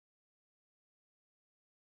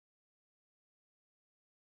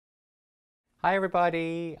Hi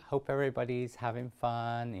everybody, hope everybody's having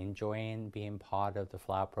fun, enjoying being part of the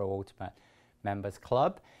Flower Pro Ultimate Members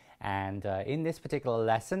Club. And in this particular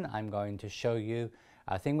lesson, I'm going to show you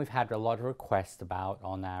a thing we've had a lot of requests about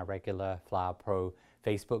on our regular Flower Pro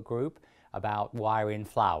Facebook group about wiring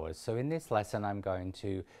flowers. So in this lesson, I'm going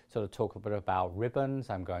to sort of talk a bit about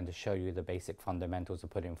ribbons. I'm going to show you the basic fundamentals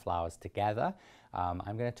of putting flowers together.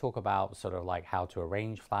 I'm going to talk about sort of like how to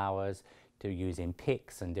arrange flowers, to using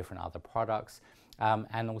picks and different other products,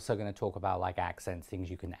 and also going to talk about like accents, things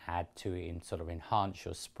you can add to sort of enhance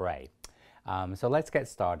your spray. So let's get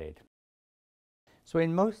started. So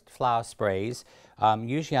in most flower sprays,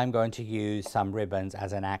 usually I'm going to use some ribbons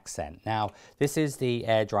as an accent. Now this is the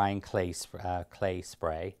air drying clay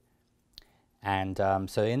spray. And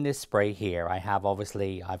so in this spray here,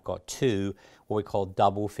 I've got two what we call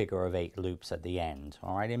double figure of 8 loops at the end.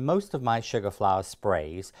 All right, in most of my sugar flower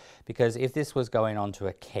sprays, because if this was going onto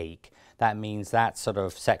a cake, that means that sort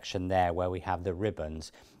of section there where we have the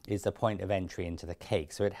ribbons is the point of entry into the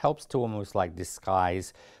cake. So it helps to almost like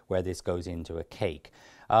disguise where this goes into a cake.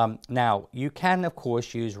 Now, you can, of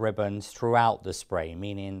course, use ribbons throughout the spray,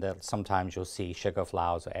 meaning that sometimes you'll see sugar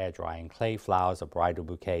flowers or air drying clay flowers or bridal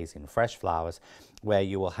bouquets in fresh flowers where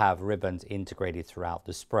you will have ribbons integrated throughout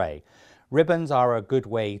the spray. Ribbons are a good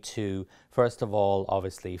way to, first of all,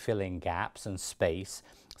 obviously fill in gaps and space.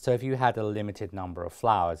 So if you had a limited number of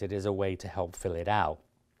flowers, it is a way to help fill it out.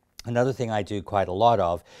 Another thing I do quite a lot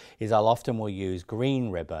of is I'll often will use green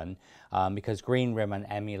ribbon because green ribbon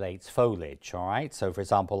emulates foliage, all right? So for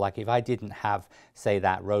example, like if I didn't have, say,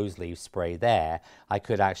 that rose leaf spray there, I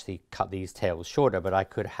could actually cut these tails shorter, but I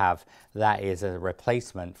could have that as a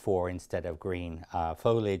replacement for, instead of green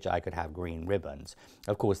foliage, I could have green ribbons.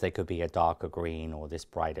 Of course, they could be a darker green or this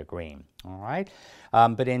brighter green, all right?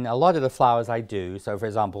 But in a lot of the flowers I do, so for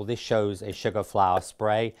example, this shows a sugar flower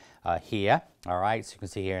spray here, all right? So you can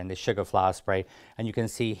see here in the sugar flower spray, and you can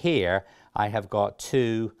see here, I have got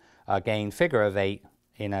two again figure of 8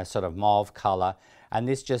 in a sort of mauve color, and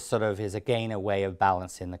this just sort of is again a way of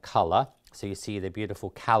balancing the color. So you see the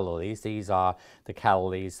beautiful callallies. These are the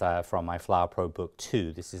callallies from my Flower Pro Book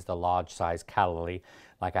 2. This is the large size callalli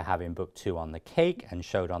like I have in Book 2 on the cake and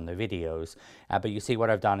showed on the videos. But you see what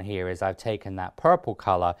I've done here is I've taken that purple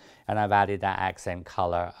color and I've added that accent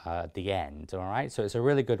color at the end. All right, so it's a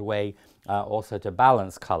really good way also to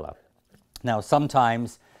balance color. Now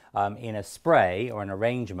sometimes in a spray or an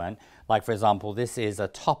arrangement, like for example, this is a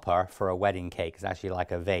topper for a wedding cake. It's actually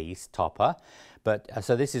like a vase topper. But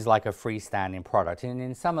so this is like a freestanding product. And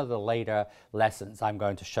in some of the later lessons, I'm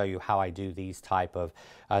going to show you how I do these type of,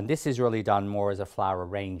 this is really done more as a flower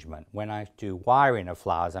arrangement. When I do wiring of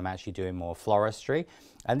flowers, I'm actually doing more floristry.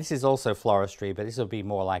 And this is also floristry, but this will be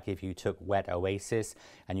more like if you took wet oasis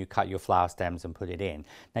and you cut your flower stems and put it in.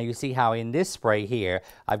 Now you see how in this spray here,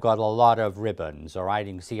 I've got a lot of ribbons, all right?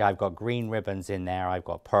 You can see I've got green ribbons in there, I've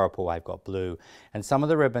got purple, I've got blue. And some of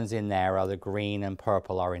the ribbons in there are the green and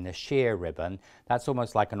purple are in a sheer ribbon. That's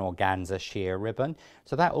almost like an organza sheer ribbon.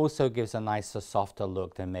 So that also gives a nicer, softer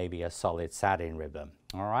look than maybe a solid satin ribbon.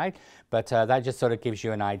 All right, but that just sort of gives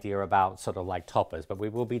you an idea about sort of like toppers. But we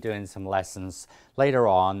will be doing some lessons later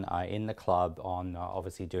on in the club on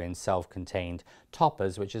obviously doing self-contained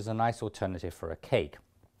toppers, which is a nice alternative for a cake.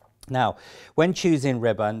 Now, when choosing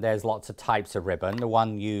ribbon, there's lots of types of ribbon. The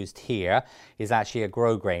one used here is actually a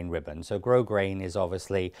grosgrain ribbon. So grosgrain is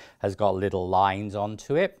obviously has got little lines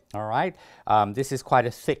onto it. All right, this is quite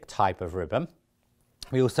a thick type of ribbon.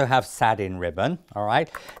 We also have satin ribbon, all right?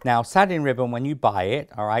 Now, satin ribbon, when you buy it,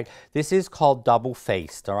 all right, this is called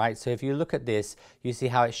double-faced, all right? So if you look at this, you see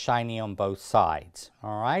how it's shiny on both sides,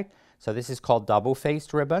 all right? So this is called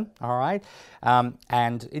double-faced ribbon, all right?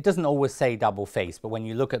 And it doesn't always say double-faced, but when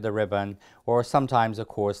you look at the ribbon, or sometimes, of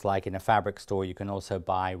course, like in a fabric store, you can also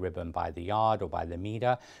buy ribbon by the yard or by the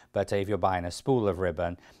meter, but if you're buying a spool of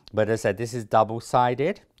ribbon, but as I said, this is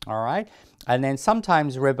double-sided, all right? And then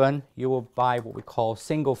sometimes ribbon, you will buy what we call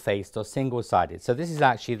single-faced or single-sided. So this is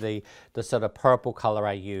actually the sort of purple color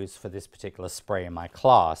I use for this particular spray in my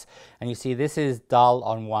class. And you see this is dull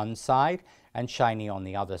on one side and shiny on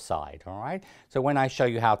the other side, all right? So when I show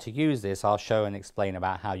you how to use this, I'll show and explain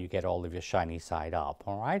about how you get all of your shiny side up,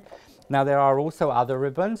 all right? Now there are also other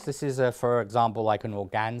ribbons. This is, for example, like an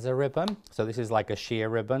organza ribbon. So this is like a sheer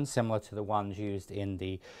ribbon, similar to the ones used in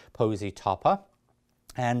the posy topper.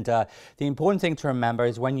 And the important thing to remember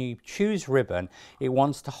is when you choose ribbon, it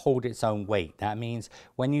wants to hold its own weight. That means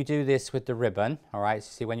when you do this with the ribbon, all right, so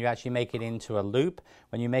see when you actually make it into a loop,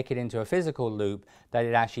 when you make it into a physical loop, that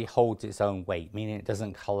it actually holds its own weight, meaning it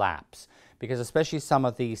doesn't collapse. because especially some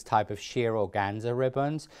of these type of sheer organza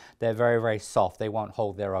ribbons, they're very, very soft. They won't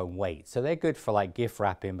hold their own weight. So they're good for like gift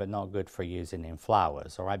wrapping, but not good for using in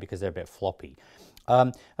flowers, all right, because they're a bit floppy.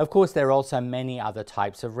 Of course, there are also many other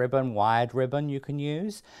types of ribbon, wired ribbon you can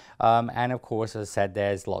use. And of course, as I said,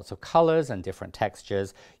 there's lots of colors and different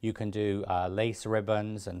textures. You can do lace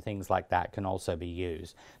ribbons and things like that can also be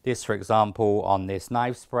used. This, for example, on this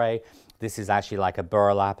knife spray, this is actually like a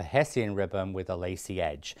burlap, a Hessian ribbon with a lacy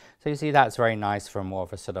edge. So you see that's very nice for more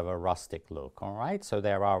of a sort of a rustic look, all right? So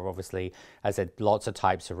there are obviously, as I said, lots of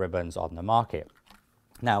types of ribbons on the market.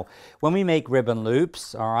 Now, when we make ribbon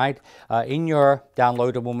loops, all right, in your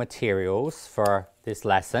downloadable materials for this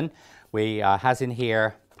lesson, we has in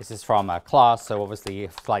here, this is from a class, so obviously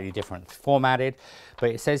slightly different formatted,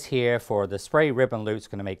 but it says here for the spray ribbon loops,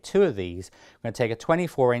 going to make 2 of these. We're going to take a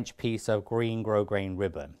 24-inch piece of green grosgrain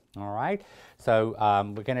ribbon, all right? So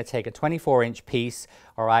we're going to take a 24-inch piece,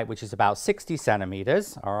 all right, which is about 60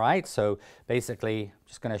 centimeters, all right? So basically, I'm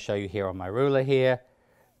just going to show you here on my ruler here.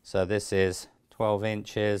 So this is 12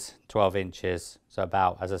 inches, so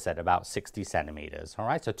about, as I said, about 60 centimeters, all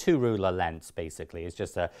right? So 2 ruler lengths, basically. It's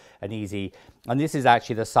just an easy, and this is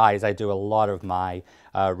actually the size I do a lot of my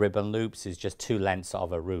ribbon loops, is just 2 lengths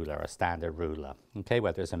of a ruler, a standard ruler, okay,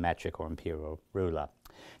 whether it's a metric or imperial ruler.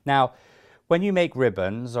 Now, when you make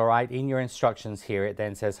ribbons, all right, in your instructions here, it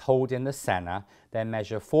then says hold in the center, then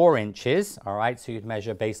measure 4 inches, all right? So you'd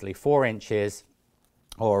measure basically 4 inches,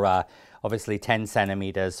 or obviously 10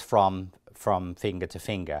 centimeters from finger to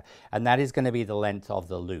finger, and that is going to be the length of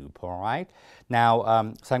the loop, all right?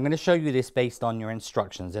 Now, so I'm going to show you this based on your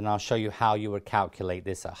instructions, and I'll show you how you would calculate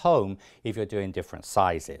this at home if you're doing different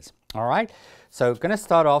sizes, all right? So I'm going to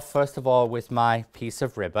start off, first of all, with my piece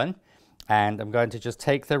of ribbon, and I'm going to just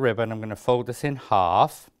take the ribbon, I'm going to fold this in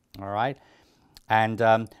half, all right? And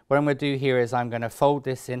what I'm going to do here is I'm going to fold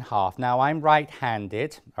this in half. Now, I'm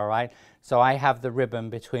right-handed, all right? So I have the ribbon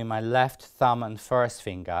between my left thumb and first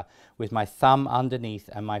finger, with my thumb underneath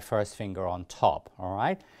and my first finger on top, all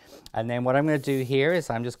right? And then what I'm going to do here is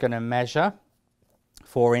I'm just going to measure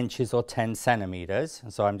 4 inches or 10 centimeters.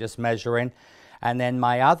 And so I'm just measuring. And then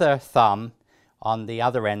my other thumb on the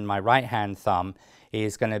other end, my right-hand thumb,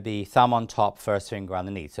 is going to be thumb on top, first finger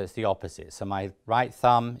underneath. So it's the opposite. So my right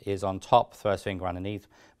thumb is on top, first finger underneath.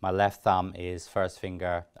 My left thumb is first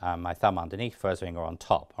finger, my thumb underneath, first finger on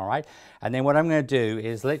top, all right? And then what I'm going to do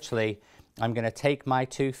is literally, I'm going to take my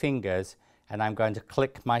 2 fingers and I'm going to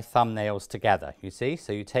click my thumbnails together, you see?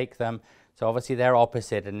 So you take them, so obviously they're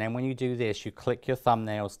opposite, and then when you do this, you click your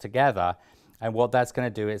thumbnails together, and what that's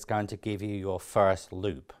going to do is going to give you your first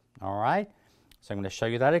loop, all right? So I'm going to show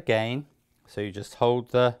you that again. So you just hold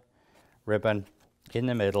the ribbon in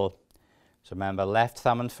the middle. So remember, left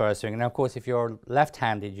thumb and first finger. And of course, if you're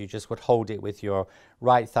left-handed, you just would hold it with your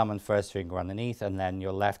right thumb and first finger underneath, and then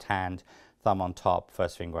your left hand, thumb on top,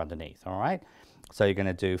 first finger underneath, all right? So you're going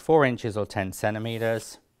to do 4 inches or 10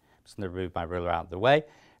 centimeters. I'm just going to move my ruler out of the way.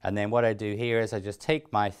 And then what I do here is I just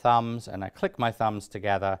take my thumbs and I click my thumbs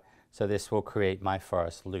together. So this will create my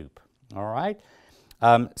first loop, all right?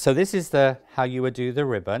 So this is how you would do the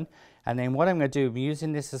ribbon. And then what I'm going to do, I'm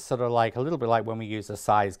using this as sort of like a little bit like when we use a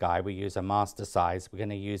size guide, we use a master size. We're going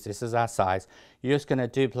to use this as our size. You're just going to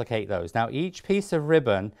duplicate those. Now, each piece of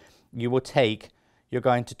ribbon you will take, you're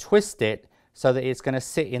going to twist it so that it's going to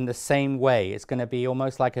sit in the same way. It's going to be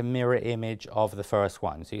almost like a mirror image of the first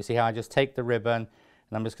one. So you see how I just take the ribbon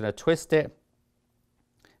and I'm just going to twist it,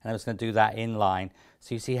 and I'm just going to do that in line.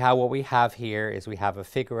 So you see how what we have here is we have a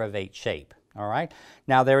figure of 8 shape. All right.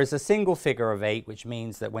 Now there is a single figure of 8, which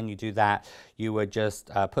means that when you do that, you would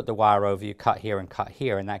just put the wire over, you cut here,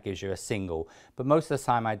 and that gives you a single. But most of the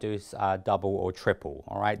time I do double or triple.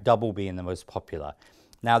 All right, double being the most popular.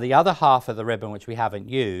 Now the other half of the ribbon, which we haven't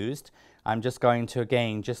used, I'm just going to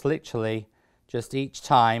again, just literally, just each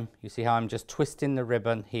time, you see how I'm just twisting the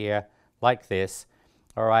ribbon here like this.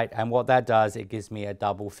 All right, and what that does, it gives me a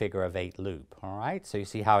double figure of 8 loop. All right, so you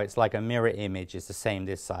see how it's like a mirror image. It's the same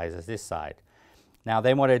this side as this side. Now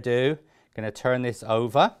then what I do, I'm going to turn this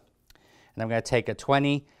over, and I'm going to take a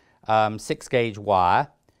 26 gauge wire.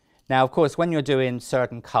 Now, of course, when you're doing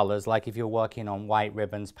certain colors, like if you're working on white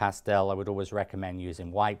ribbons, pastel, I would always recommend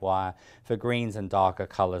using white wire. For greens and darker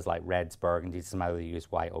colors like reds, burgundies, some either use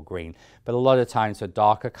white or green. But a lot of times for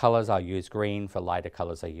darker colors, I'll use green. For lighter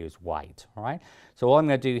colors, I use white. All right. So all I'm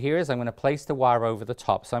going to do here is I'm going to place the wire over the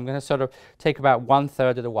top. So I'm going to sort of take about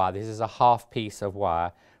 1/3 of the wire. This is a half piece of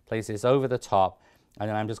wire. Place this over the top, and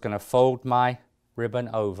then I'm just going to fold my ribbon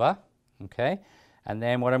over. Okay. And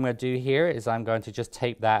then what I'm going to do here is I'm going to just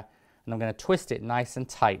tape that, and I'm going to twist it nice and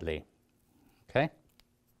tightly, okay?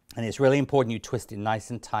 And it's really important you twist it nice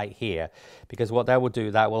and tight here, because what that will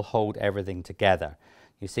do, that will hold everything together.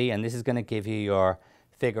 You see, and this is going to give you your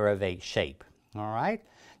figure of 8 shape. All right.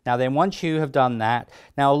 Now then, once you have done that,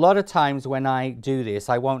 now a lot of times when I do this,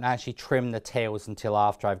 I won't actually trim the tails until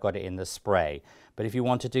after I've got it in the spray. But if you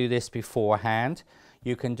want to do this beforehand,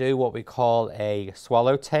 you can do what we call a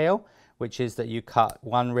swallowtail, which is that you cut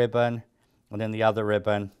one ribbon and then the other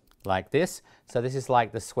ribbon like this. So this is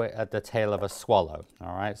like the tail of a swallow.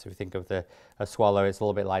 All right, so if you think of a swallow, it's a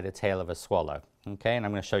little bit like the tail of a swallow. Okay, and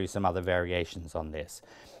I'm going to show you some other variations on this.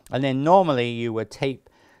 And then normally you would tape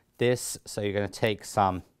this, so you're going to take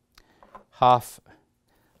some half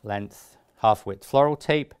length, half width floral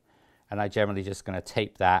tape, and I generally just going to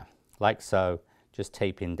tape that like so, just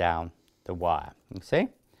taping down the wire. You see?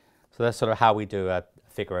 So that's sort of how we do a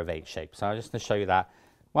figure of 8 shape. So I'm just going to show you that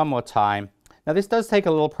one more time. Now this does take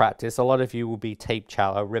a little practice. A lot of you will be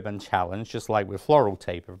ribbon challenge, just like with floral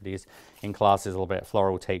tape. Everybody's in classes a little bit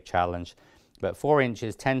floral tape challenge. But 4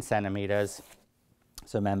 inches, 10 centimeters.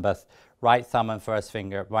 So remember, right thumb and first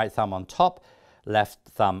finger, right thumb on top, left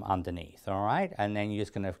thumb underneath, all right? And then you're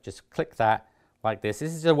just going to just click that like this.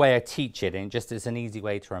 This is the way I teach it, and just it's an easy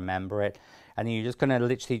way to remember it. And then you're just going to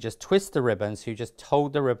literally just twist the ribbon. So you just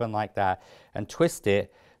hold the ribbon like that and twist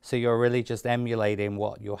it. So you're really just emulating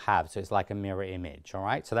what you have. So it's like a mirror image, all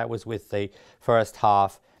right? So that was with the first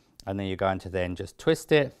half, and then you're going to then just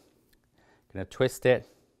twist it. Going to twist it.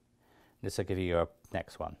 This will give you your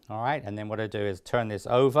next one, all right? And then what I do is turn this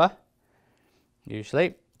over,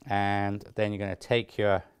 usually, and then you're going to take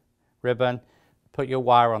your ribbon, put your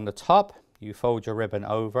wire on the top, you fold your ribbon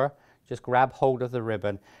over, just grab hold of the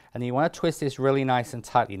ribbon, and you want to twist this really nice and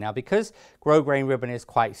tightly. Now, because grosgrain ribbon is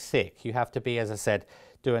quite thick, you have to be, as I said,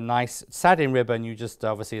 do a nice satin ribbon, you just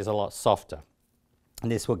obviously is a lot softer.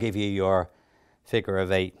 And this will give you your figure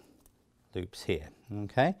of 8 loops here,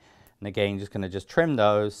 okay? And again, just going to just trim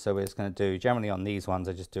those. So it's going to do, generally on these ones,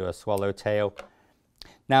 I just do a swallowtail.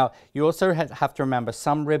 Now, you also have to remember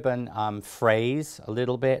some ribbon frays a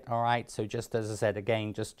little bit, all right? So just as I said,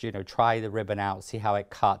 again, just, you know, try the ribbon out, see how it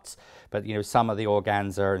cuts. But, you know, some of the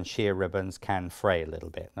organza and sheer ribbons can fray a little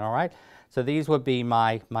bit, all right? So these would be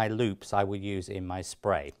my loops I would use in my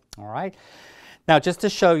spray, all right? Now, just to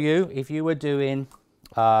show you, if you were doing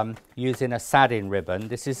using a satin ribbon,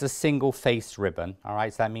 this is a single face ribbon, all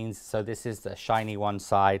right? So that means, so this is the shiny one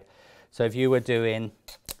side. So if you were doing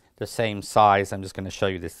the same size, I'm just going to show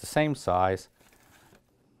you this, the same size.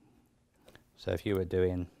 So if you were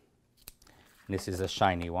doing, this is a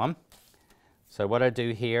shiny one. So what I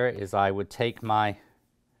do here is I would take my,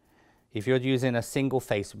 if you're using a single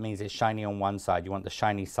face, it means it's shiny on one side. You want the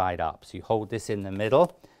shiny side up. So you hold this in the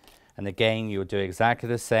middle, and again, you'll do exactly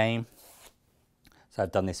the same. So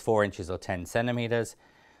I've done this 4 inches or 10 centimeters.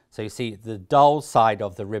 So you see the dull side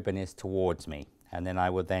of the ribbon is towards me. And then I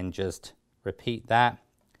would then just repeat that,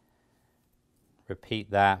 repeat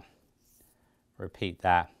that, repeat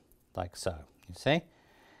that, like so, you see?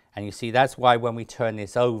 And you see that's why when we turn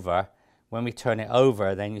this over, when we turn it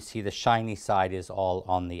over, then you see the shiny side is all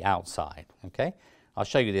on the outside, okay? I'll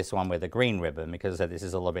show you this one with a green ribbon because this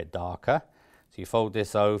is a little bit darker. So you fold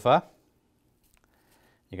this over.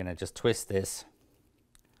 You're going to just twist this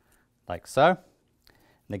like so.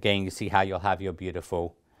 And again, you see how you'll have your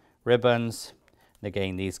beautiful ribbons. And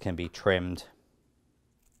again, these can be trimmed.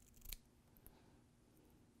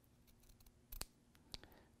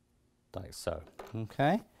 Like so,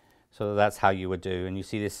 okay? So that's how you would do. And you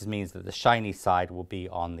see this means that the shiny side will be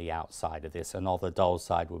on the outside of this and all the dull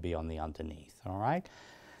side will be on the underneath, all right?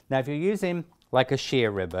 Now, if you're using like a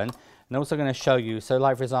sheer ribbon, and also going to show you, so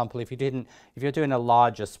like for example, if you're doing a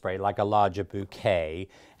larger spray, like a larger bouquet,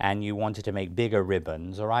 and you wanted to make bigger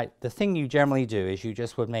ribbons, all right, the thing you generally do is you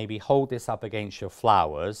just would maybe hold this up against your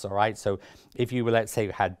flowers, all right, so if you were, let's say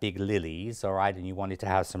you had big lilies, all right, and you wanted to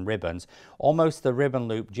have some ribbons, almost the ribbon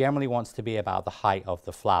loop generally wants to be about the height of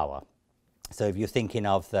the flower. So if you're thinking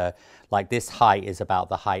of like this height is about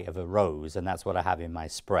the height of a rose, and that's what I have in my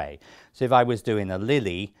spray. So if I was doing a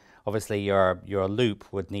lily, obviously your loop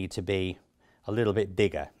would need to be a little bit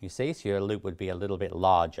bigger, you see? So your loop would be a little bit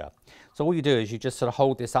larger. So all you do is you just sort of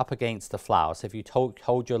hold this up against the flower. So if you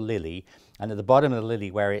hold your lily, and at the bottom of the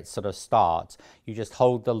lily where it sort of starts, you just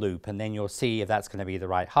hold the loop, and then you'll see if that's going to be the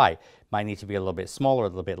right height. Might need to be a little bit smaller, a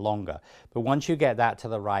little bit longer. But once you get that to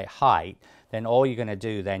the right height, then all you're going to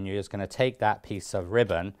do, then you're just going to take that piece of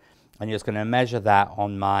ribbon, and you're just going to measure that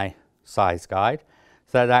on my size guide.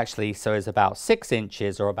 So that actually, so is about 6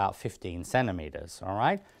 inches or about 15 centimeters, all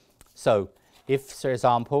right? So if, for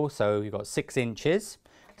example, so you've got 6 inches,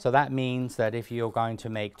 so that means that if you're going to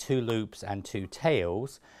make 2 loops and 2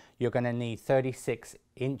 tails, you're going to need 36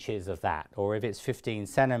 inches of that, or if it's 15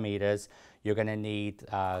 centimeters, you're going to need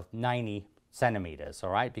 90 centimeters, all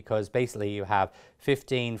right? Because basically you have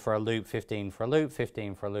 15 for a loop, 15 for a loop,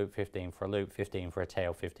 15 for a loop, 15 for a loop, 15 for a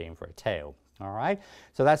tail, 15 for a tail, all right?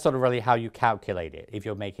 So that's sort of really how you calculate it if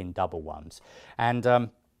you're making double ones. And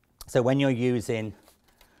so when you're using,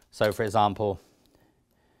 so for example,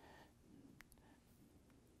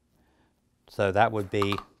 so that would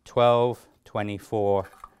be 12, 24,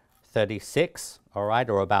 36, all right,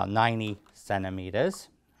 or about 90 centimeters,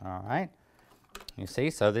 all right? You see,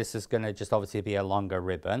 so this is going to just obviously be a longer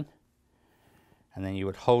ribbon. And then you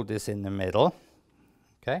would hold this in the middle,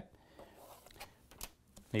 okay?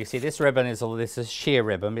 You see this ribbon is, this is sheer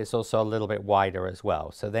ribbon, but it's also a little bit wider as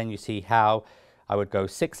well. So then you see how I would go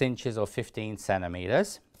 6 inches or 15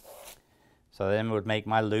 centimeters. So then I would make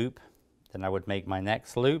my loop, then I would make my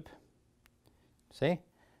next loop, see? And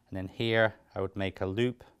then here I would make a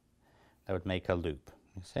loop, I would make a loop,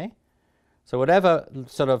 you see? So whatever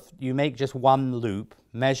sort of, you make just one loop,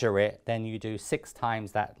 measure it, then you do 6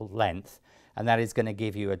 times that length, and that is going to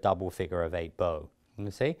give you a double figure of 8 bow,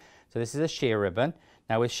 you see? So this is a sheer ribbon.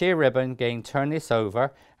 Now with sheer ribbon, again, turn this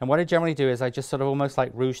over, and what I generally do is I just sort of almost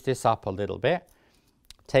like ruche this up a little bit,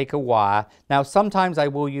 take a wire. Now sometimes I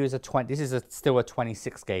will use a 20, this is still a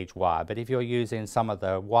 26 gauge wire, but if you're using some of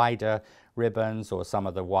the wider ribbons or some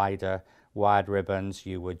of the wider wired ribbons,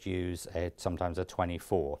 you would use sometimes a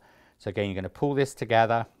 24. So again, you're going to pull this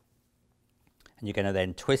together, and you're going to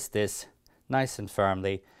then twist this nice and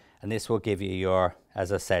firmly, and this will give you your,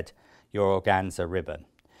 as I said, your organza ribbon.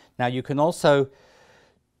 Now you can also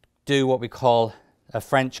do what we call a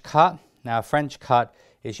French cut. Now a French cut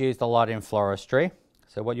is used a lot in floristry.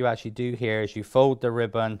 So what you actually do here is you fold the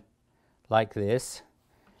ribbon like this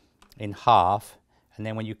in half, and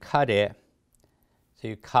then when you cut it, so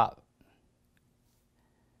you cut,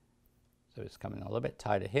 so it's coming a little bit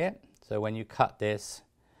tighter here. So when you cut this,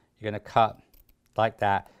 you're going to cut like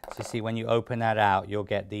that. So you see when you open that out, you'll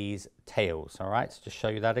get these tails, all right? So just show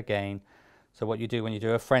you that again. So what you do when you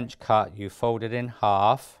do a French cut, you fold it in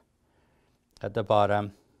half at the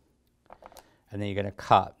bottom, and then you're going to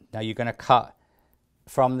cut. Now you're going to cut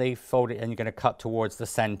from the folded, and you're going to cut towards the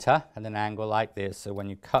center and then angle like this. So when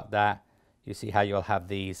you cut that, you see how you'll have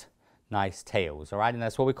these nice tails, all right? And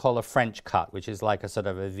that's what we call a French cut, which is like a sort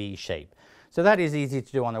of a V shape. So that is easy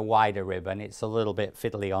to do on a wider ribbon. It's a little bit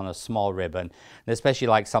fiddly on a small ribbon, and especially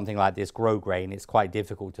like something like this grosgrain, it's quite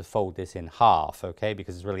difficult to fold this in half, okay,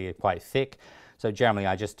 because it's really quite thick. So generally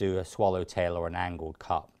I just do a swallowtail or an angled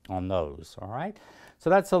cut on those, all right? So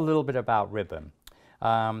that's a little bit about ribbon.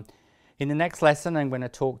 In the next lesson, I'm going to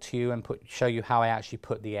talk to you and show you how I actually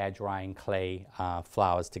put the air drying clay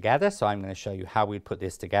flowers together. So I'm going to show you how we put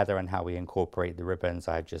this together and how we incorporate the ribbons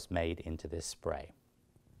I've just made into this spray.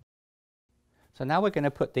 So now we're going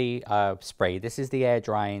to put the spray. This is the air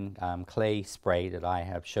drying clay spray that I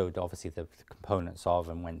have showed obviously the components of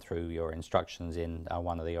and went through your instructions in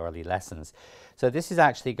one of the early lessons. So this is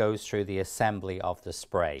actually goes through the assembly of the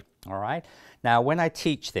spray, all right? Now when I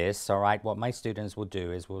teach this, all right, what my students will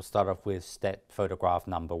do is we'll start off with step photograph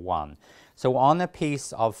number 1. So on a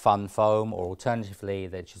piece of fun foam, or alternatively,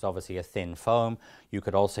 which is obviously a thin foam, you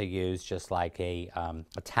could also use just like a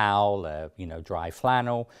towel, you know, dry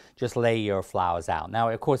flannel, just lay your flowers out. Now,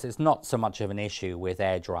 of course, it's not so much of an issue with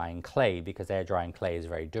air drying clay because air drying clay is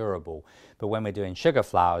very durable. But when we're doing sugar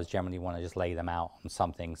flowers, generally you want to just lay them out on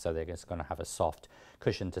something so they're just going to have a soft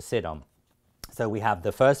cushion to sit on. So we have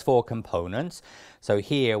the first 4 components. So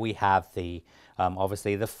here we have the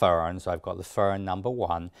obviously the fern. So I've got the fern number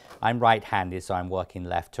 1. I'm right-handed, so I'm working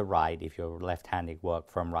left to right. If you're left-handed, work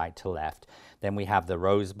from right to left. Then we have the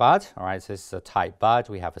rosebud. All right, so this is a tight bud.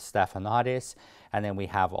 We have a stephanotis, and then we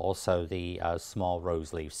have also the small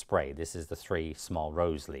rose leaf spray. This is the 3 small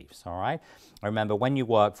rose leaves. All right. Remember, when you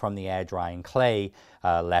work from the air drying clay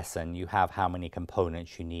lesson, you have how many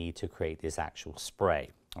components you need to create this actual spray.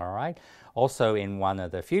 All right. Also, in one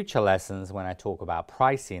of the future lessons, when I talk about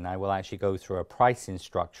pricing, I will actually go through a pricing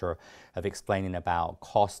structure of explaining about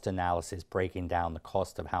cost analysis, breaking down the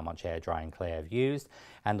cost of how much air drying clay I've used,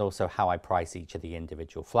 and also how I price each of the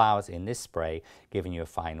individual flowers in this spray, giving you a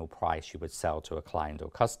final price you would sell to a client or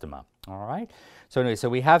customer. All right. So anyway, so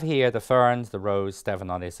we have here the ferns, the rose,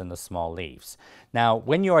 stephanotis, and the small leaves. Now,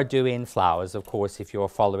 when you are doing flowers, of course, if you're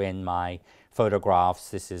following my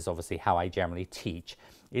photographs, this is obviously how I generally teach.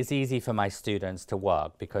 It's easy for my students to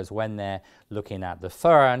work because when they're looking at the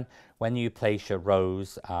fern, when you place your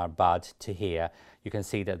rose bud to here, you can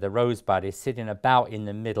see that the rose bud is sitting about in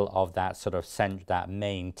the middle of that sort of that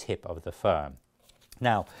main tip of the fern.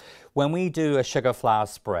 Now, when we do a sugar flower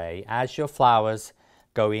spray, as your flowers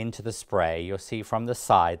go into the spray, you'll see from the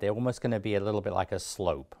side, they're almost going to be a little bit like a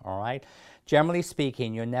slope, all right? Generally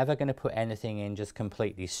speaking, you're never going to put anything in just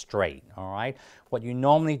completely straight, all right? What you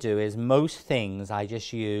normally do is most things I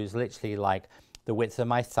just use literally like the width of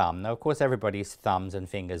my thumb. Now, of course, everybody's thumbs and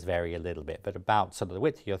fingers vary a little bit, but about sort of the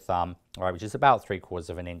width of your thumb, all right, which is about 3/4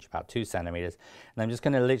 of an inch, about 2 centimeters. And I'm just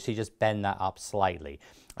going to literally just bend that up slightly.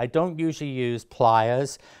 I don't usually use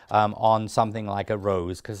pliers on something like a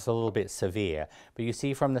rose because it's a little bit severe. But you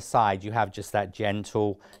see from the side, you have just that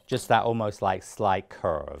gentle, just that almost like slight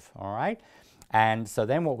curve, all right? And so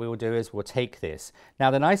then what we will do is we'll take this. Now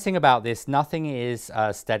the nice thing about this, nothing is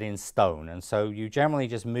set in stone. And so you generally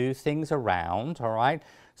just move things around, all right?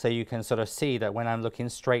 So you can sort of see that when I'm looking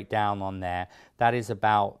straight down on there, that is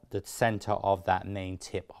about the center of that main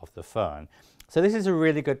tip of the fern. So this is a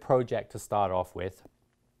really good project to start off with.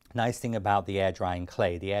 Nice thing about the air drying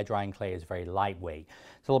clay, the air drying clay is very lightweight.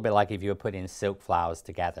 It's a little bit like if you were putting silk flowers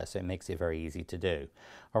together, so it makes it very easy to do.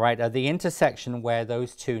 All right, at the intersection where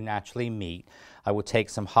those two naturally meet, I will take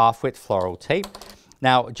some half-width floral tape.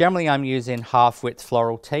 Now, generally I'm using half-width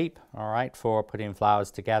floral tape, all right, for putting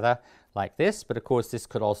flowers together like this, but of course this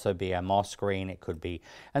could also be a moss green, it could be,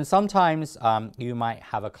 and sometimes you might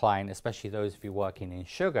have a client, especially those of you working in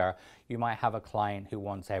sugar, you might have a client who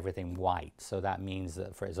wants everything white. So that means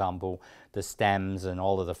that, for example, the stems and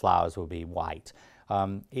all of the flowers will be white.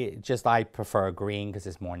 I prefer green because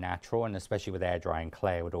it's more natural, and especially with air drying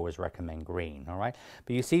clay, I would always recommend green, all right?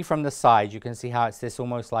 But you see from the side, you can see how it's this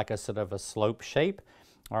almost like a sort of a slope shape,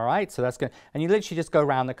 all right? So that's good, and you literally just go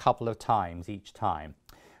around a couple of times each time.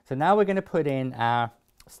 So now we're going to put in our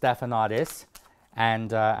Stephanotis,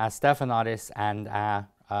 and our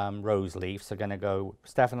rose leaves are going to go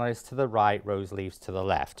Stephanotis to the right, rose leaves to the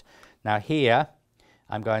left. Now here,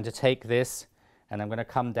 I'm going to take this and I'm going to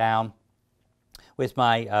come down with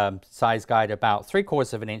my size guide about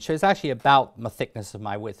 3/4 of an inch. So it's actually about the thickness of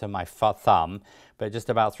my width of my thumb, but just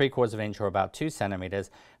about 3/4 of an inch or about 2 centimeters.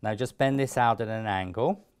 Now just bend this out at an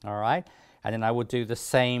angle, all right? And then I will do the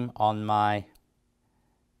same on my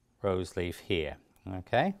rose leaf here,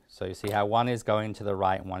 okay? So you see how one is going to the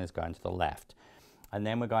right and one is going to the left. And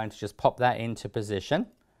then we're going to just pop that into position.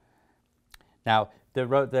 Now, the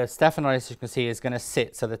Stephanotis, you can see, is going to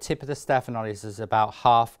sit, so the tip of the Stephanotis is about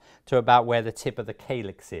half to about where the tip of the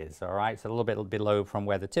calyx is, all right? So a little bit below from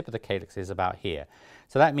where the tip of the calyx is, about here.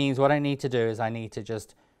 So that means what I need to do is I need to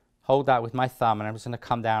just hold that with my thumb, and I'm just going to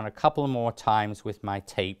come down a couple more times with my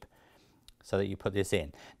tape so that you put this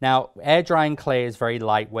in. Now, air drying clay is very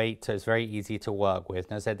lightweight, so it's very easy to work with.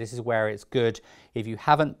 And as I said, this is where it's good. If you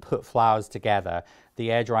haven't put flowers together,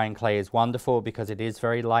 the air drying clay is wonderful because it is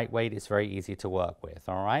very lightweight. It's very easy to work with,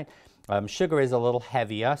 all right? Sugar is a little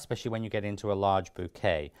heavier, especially when you get into a large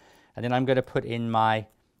bouquet. And then I'm going to put in my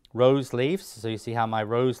rose leaves. So you see how my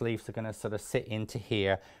rose leaves are going to sort of sit into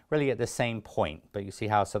here, really at the same point. But you see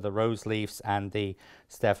how, so the rose leaves and the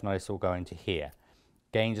Stephanotis will go into here.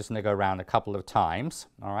 Again, just going to go around a couple of times,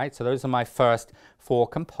 all right? So those are my first 4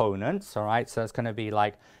 components, all right? So that's going to be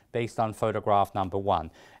like based on photograph number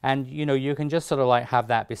 1. And, you know, you can just sort of like have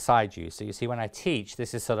that beside you. So you see when I teach,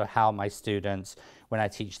 this is sort of how my students, when I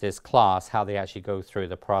teach this class, how they actually go through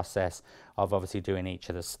the process of obviously doing each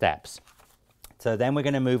of the steps. So then we're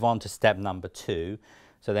going to move on to step number 2.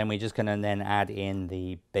 So then we're just going to then add in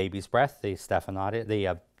the baby's breath, the Stephanotis,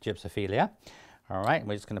 the Gypsophilia. All right,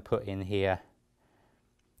 we're just going to put in here.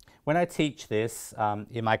 When I teach this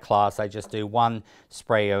in my class, I just do 1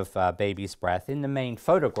 spray of baby's breath. In the main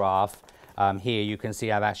photograph here, you can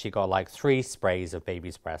see I've actually got like 3 sprays of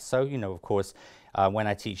baby's breath. So, you know, of course, when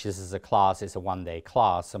I teach this as a class, it's a 1-day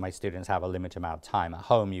class, so my students have a limited amount of time. At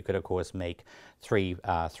home, you could, of course, make 3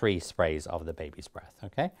 sprays of the baby's breath,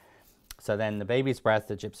 okay? So then the baby's breath,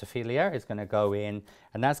 the Gypsophilia, is going to go in,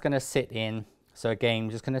 and that's going to sit in. So again,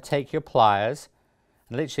 we're just going to take your pliers.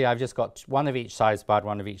 Literally, I've just got 1 of each size bud,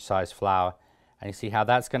 1 of each size flower, and you see how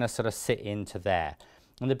that's going to sort of sit into there.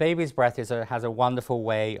 And the baby's breath has a wonderful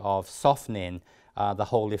way of softening the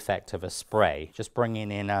whole effect of a spray. Just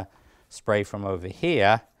bringing in a spray from over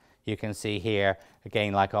here, you can see here,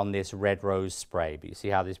 again, like on this red rose spray. But you see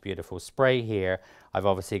how this beautiful spray here, I've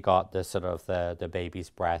obviously got the sort of the baby's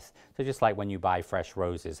breath. So just like when you buy fresh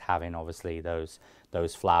roses, having obviously those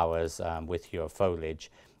flowers with your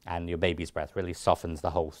foliage, and your baby's breath really softens the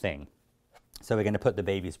whole thing. So we're going to put the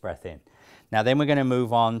baby's breath in. Now then we're going to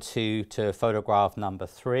move on to photograph number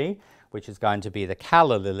 3, which is going to be the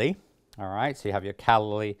calla lily. All right, so you have your calla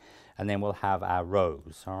lily, and then we'll have our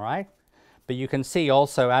rose, all right? But you can see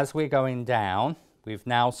also as we're going down, we've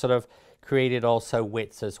now sort of created also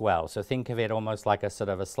widths as well. So think of it almost like a sort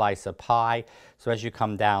of a slice of pie. So as you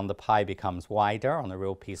come down, the pie becomes wider on a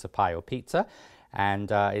real piece of pie or pizza. And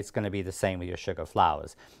it's going to be the same with your sugar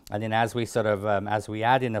flowers. And then as we sort of, as we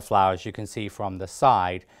add in the flowers, you can see from the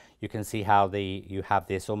side, you can see how you have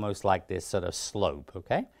this almost like this sort of slope,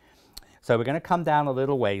 okay? So we're going to come down a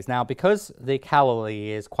little ways. Now, because the calla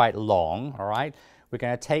is quite long, all right, we're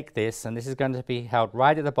going to take this, and this is going to be held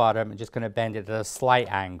right at the bottom, and just going to bend it at a slight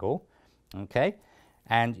angle, okay?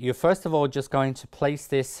 And you're first of all just going to place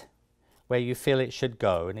this where you feel it should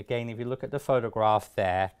go. And again, if you look at the photograph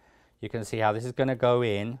there, you can see how this is going to go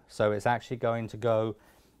in. So it's actually going to go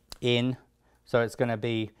in. So it's going to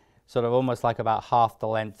be sort of almost like about half the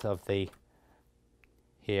length of the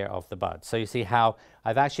bud. So you see how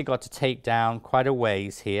I've actually got to tape down quite a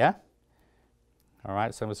ways here. All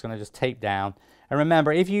right, so I'm just going to just tape down. And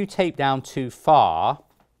remember, if you tape down too far,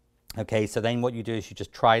 okay, so then what you do is you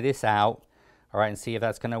just try this out, all right, and see if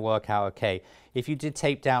that's going to work out okay. If you did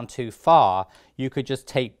tape down too far, you could just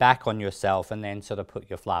tape back on yourself and then sort of put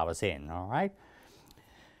your flowers in, all right?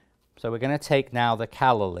 So we're going to take now the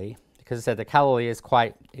calla, because I said the calla is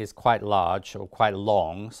quite large or quite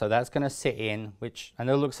long, so that's going to sit in, which I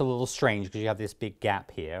know looks a little strange because you have this big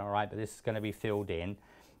gap here, all right, but this is going to be filled in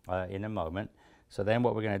a moment. So then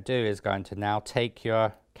what we're going to do is going to now take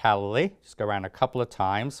your calla, just go around a couple of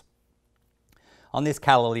times. On this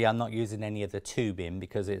calla, I'm not using any of the tubing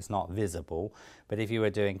because it's not visible, but if you were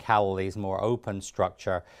doing callal's more open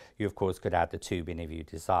structure, you of course could add the tubing if you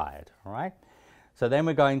desired, all right? So then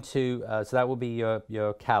we're going to, so that will be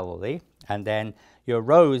your calla, and then your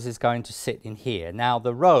rose is going to sit in here. Now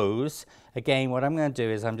the rose, again, what I'm going to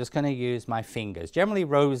do is I'm just going to use my fingers. Generally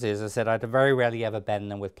roses, as I said, I'd very rarely ever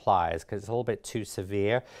bend them with pliers because it's a little bit too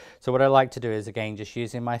severe. So what I like to do is, again, just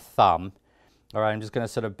using my thumb, all right, I'm just going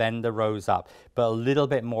to sort of bend the rose up, but a little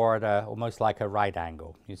bit more at a, almost like a right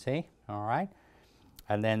angle, you see, all right?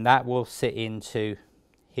 And then that will sit into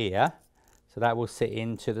here. So that will sit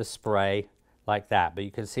into the spray like that. But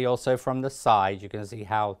you can see also from the side, you can see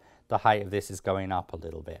how the height of this is going up a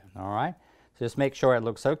little bit, all right? So just make sure it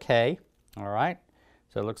looks okay, all right?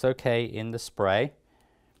 So it looks okay in the spray.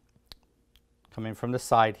 Coming from the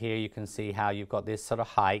side here, you can see how you've got this sort of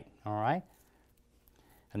height, all right?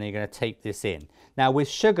 And then you're going to tape this in. Now with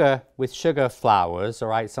sugar flowers, all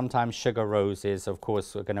right, sometimes sugar roses, of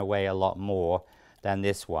course, are going to weigh a lot more than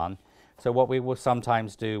this one. So what we will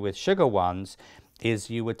sometimes do with sugar ones is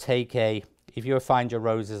you would take if you find your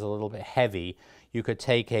roses a little bit heavy, you could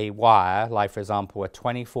take a wire, like for example a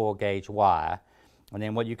 24 gauge wire, and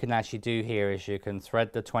then what you can actually do here is you can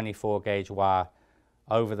thread the 24 gauge wire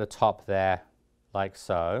over the top there, like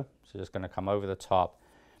so. So just going to come over the top.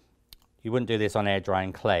 You wouldn't do this on air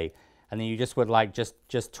drying clay. And then you just would like just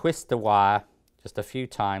twist the wire just a few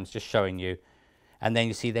times, just showing you. And then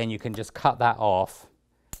you see, then you can just cut that off,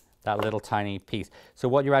 that little tiny piece. So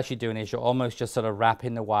what you're actually doing is you're almost just sort of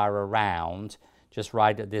wrapping the wire around, just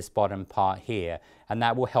right at this bottom part here. And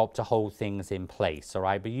that will help to hold things in place, all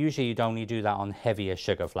right? But usually you'd only do that on heavier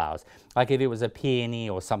sugar flowers. Like if it was a peony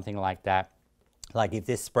or something like that, like if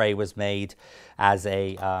this spray was made as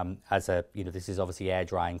a, you know, this is obviously air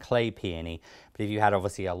drying clay peony, but if you had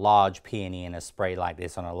obviously a large peony in a spray like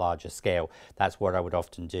this on a larger scale, that's what I would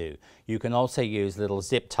often do. You can also use little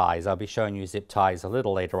zip ties. I'll be showing you zip ties a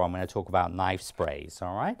little later on when I talk about knife sprays,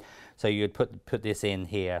 all right? So you'd put this in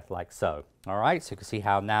here like so, all right? So you can see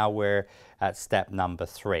how now we're at step number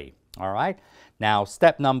 3, all right? Now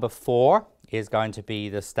step number 4 is going to be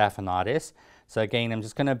the stephanotis. So again, I'm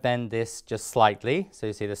just going to bend this just slightly. So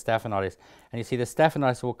you see the stephanotis. And you see the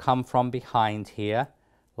stephanotis will come from behind here,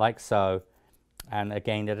 like so. And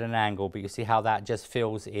again, at an angle. But you see how that just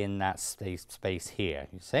fills in that space here,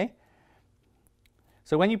 you see?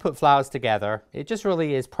 So when you put flowers together, it just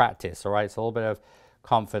really is practice, all right? It's a little bit of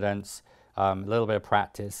confidence, a little bit of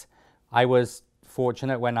practice. I was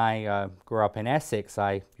fortunate when I grew up in Essex.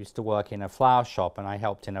 I used to work in a flower shop, and I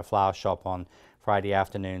helped in a flower shop on Friday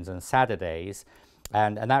afternoons and Saturdays,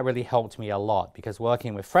 and that really helped me a lot because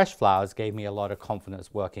working with fresh flowers gave me a lot of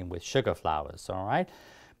confidence working with sugar flowers, all right?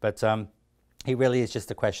 But it really is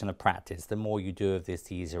just a question of practice. The more you do of this,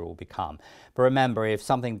 the easier it will become. But remember, if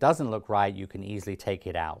something doesn't look right, you can easily take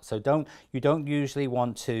it out. So you don't usually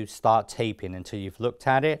want to start taping until you've looked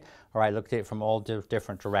at it, all right, looked at it from all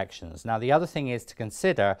different directions. Now, the other thing is to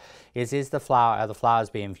consider are the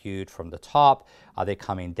flowers being viewed from the top? Are they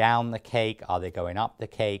coming down the cake? Are they going up the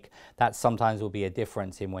cake? That sometimes will be a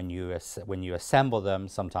difference in when you assemble them,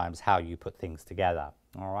 sometimes how you put things together,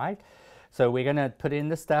 all right? So we're going to put in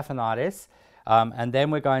the stephanotis. And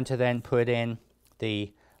then we're going to then put in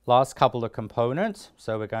the last couple of components.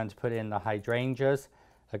 So we're going to put in the hydrangeas,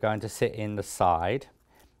 are going to sit in the side.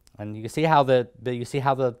 And you see how the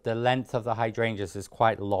length of the hydrangeas is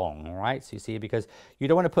quite long, all right? So you see, because you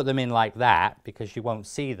don't want to put them in like that because you won't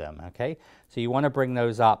see them, okay? So you want to bring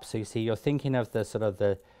those up. So you see, you're thinking of the sort of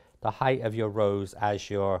the height of your rose as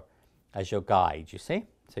your guide, you see?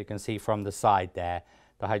 So you can see from the side there,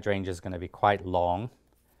 the hydrangea is going to be quite long.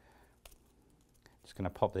 Just going to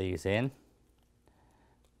pop these in.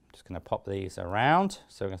 Just going to pop these around.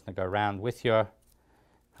 So we're going to go around with your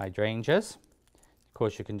hydrangeas. Of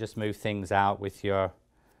course, you can just move things out with your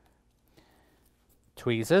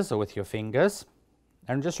tweezers or with your fingers.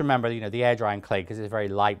 And just remember, you know, the air drying clay, because it's very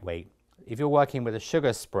lightweight. If you're working with a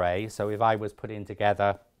sugar spray, so if I was putting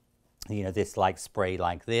together, you know, this like spray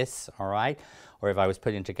like this, all right, or if I was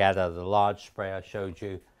putting together the large spray I showed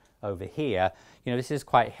you over here, you know, this is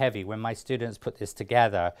quite heavy. When my students put this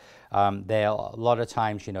together, they'll, a lot of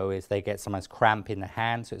times, you know, is they get sometimes cramp in the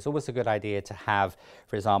hand. So it's always a good idea to have,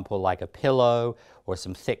 for example, like a pillow or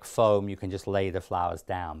some thick foam. You can just lay the flowers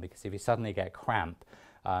down, because if you suddenly get cramp,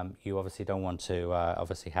 you obviously don't want to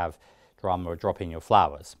obviously have drama or drop in your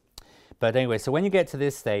flowers. But anyway, so when you get to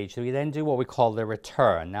this stage, we then do what we call the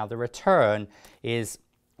return. Now the return is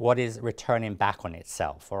what is returning back on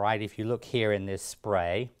itself, all right? If you look here in this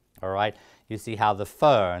spray, all right, you see how the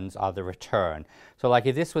ferns are the return. So like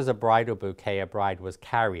if this was a bridal bouquet a bride was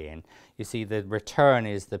carrying, you see the return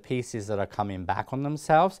is the pieces that are coming back on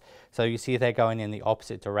themselves. So you see they're going in the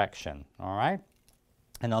opposite direction, all right?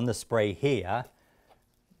 And on the spray here,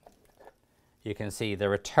 you can see the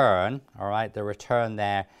return, all right? The return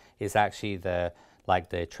there is actually the,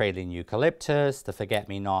 like the trailing eucalyptus, the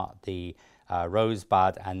forget-me-not, the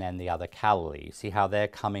rosebud, and then the other calla. You see how they're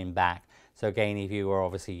coming back. So again, if you were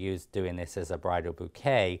obviously doing this as a bridal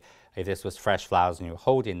bouquet, if this was fresh flowers and you were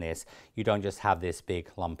holding this, you don't just have this big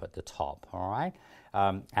lump at the top, all right?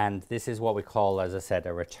 And this is what we call, as I said,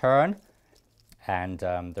 a return. And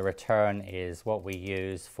the return is what we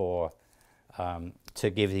use for to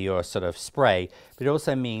give you your sort of spray. But it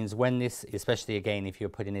also means when this, especially again if you're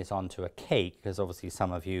putting this onto a cake, because obviously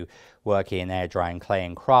some of you work in air drying clay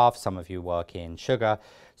and craft, some of you work in sugar.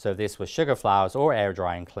 So if this was sugar flowers or air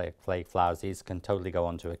drying clay flowers, these can totally go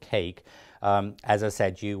onto a cake. As I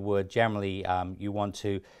said, you would generally, you don't want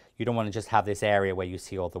to just have this area where you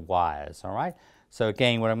see all the wires, all right? So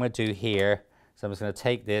again, what I'm going to do here, so I'm just going to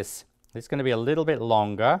take this. It's going to be a little bit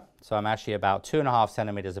longer, so I'm actually about 2.5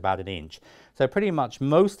 centimeters, about an inch. So pretty much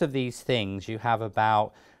most of these things you have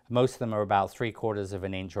about, most of them are about 3/4 of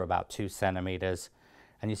an inch or about 2 centimeters.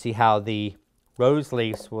 And you see how the rose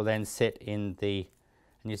leaves will then sit in the,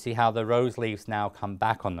 and you see how the rose leaves now come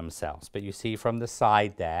back on themselves. But you see from the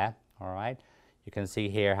side there, all right, you can see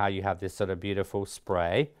here how you have this sort of beautiful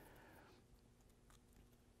spray.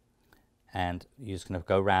 And you're just going to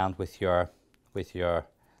go around with your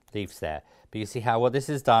leaves there. But you see how what this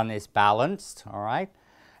has done is balanced, all right?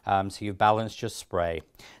 So you've balanced your spray.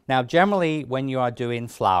 Now, generally, when you are doing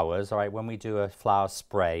flowers, all right, when we do a flower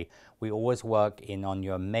spray, we always work in on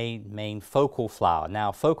your main focal flower.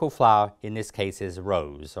 Now, focal flower in this case is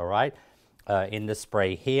rose, all right? In the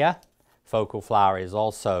spray here, focal flower is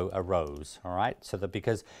also a rose, all right? So that,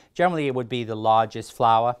 because generally it would be the largest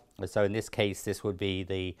flower. So in this case, this would be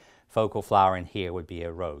the focal flower, and here would be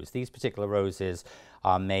a rose. These particular roses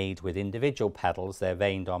are made with individual petals. They're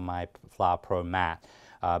veined on my Flower Pro mat,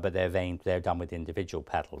 but they're done with individual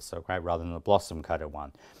petals, so right, rather than the blossom cutter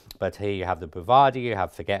one. But here you have the Bouvardia, you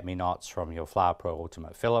have forget-me-nots from your Flower Pro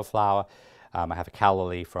Ultimate Filler Flower. I have a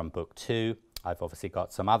calla from book 2. I've obviously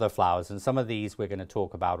got some other flowers, and some of these we're going to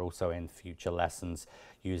talk about also in future lessons,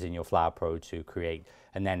 using your Flower Pro to create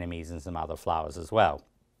anemones and some other flowers as well.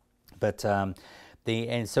 But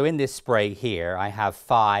so in this spray here, I have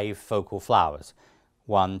 5 focal flowers.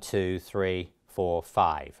 1, 2, 3, 4,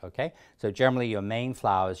 5, okay? So generally your main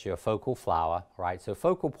flower is your focal flower, right? So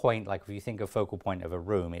focal point, like if you think of focal point of a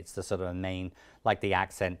room, it's the sort of main, like the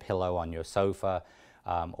accent pillow on your sofa,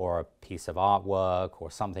 or a piece of artwork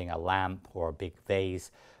or something, a lamp or a big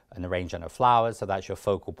vase, an arrangement of flowers, so that's your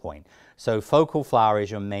focal point. So focal flower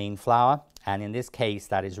is your main flower, and in this case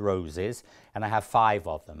that is roses, and I have 5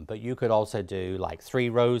 of them. But you could also do like 3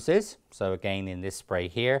 roses. So again, in this spray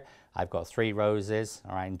here, I've got 3 roses,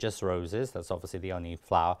 all right, and just roses. That's obviously the only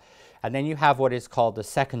flower. And then you have what is called the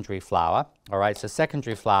secondary flower, all right? So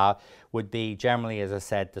secondary flower would be generally, as I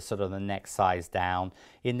said, the sort of the next size down.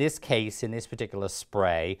 In this case, in this particular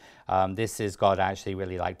spray, this has got actually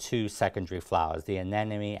really like 2 secondary flowers. The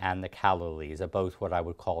anemone and the calla lilies are both what I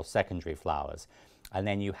would call secondary flowers. And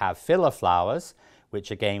then you have filler flowers, which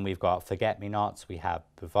again, we've got forget-me-nots, we have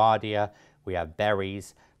Bouvardia, we have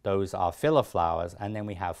berries. those are filler flowers, and then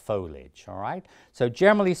we have foliage, all right? So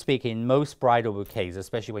generally speaking, most bridal bouquets,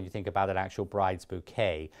 especially when you think about an actual bride's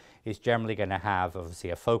bouquet, is generally going to have obviously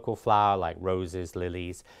a focal flower like roses,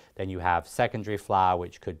 lilies. Then you have secondary flower,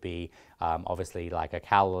 which could be obviously like a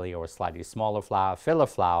calla lily or a slightly smaller flower, filler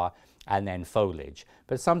flower, and then foliage.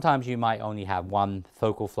 But sometimes you might only have one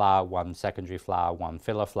focal flower, one secondary flower, one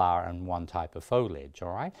filler flower, and one type of foliage,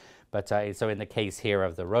 all right? But so in the case here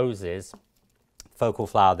of the roses, focal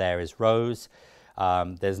flower there is rose.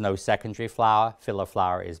 There's no secondary flower. Filler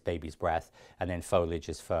flower is baby's breath, and then foliage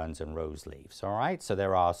is ferns and rose leaves. All right, so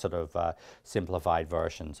there are sort of simplified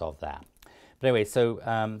versions of that. But anyway, so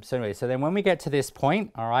then when we get to this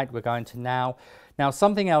point, all right, we're going to now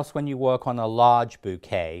something else when you work on a large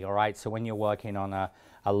bouquet. All right, so when you're working on a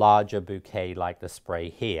larger bouquet like the spray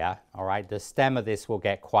here, all right, the stem of this will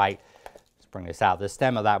get quite. Bring this out, the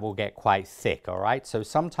stem of that will get quite thick, all right? So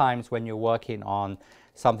sometimes when you're working on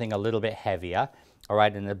something a little bit heavier, all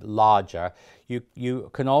right, and larger, you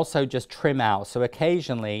can also just trim out. So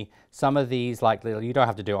occasionally some of these, like you don't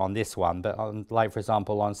have to do it on this one, but on, like for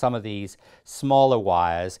example, on some of these smaller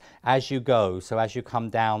wires, as you go, so as you come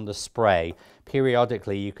down the spray,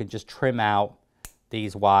 periodically you can just trim out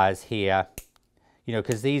these wires here, you know,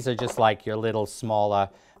 because these are just like your little smaller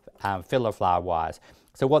filler flower wires.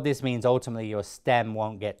 So what this means, ultimately, your stem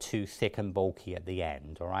won't get too thick and bulky at the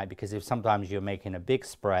end, all right? Because if sometimes you're making a big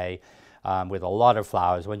spray with a lot of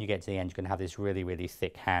flowers, when you get to the end, you can have this really, really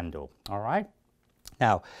thick handle, all right?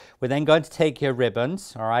 Now, we're then going to take your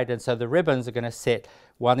ribbons, all right? And so the ribbons are going to sit,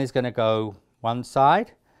 one is going to go one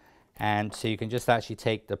side, and so you can just actually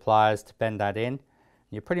take the pliers to bend that in.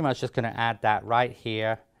 You're pretty much just going to add that right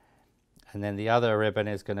here, and then the other ribbon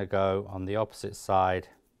is going to go on the opposite side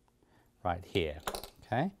right here.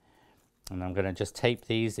 Okay, and I'm going to just tape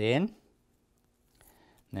these in, and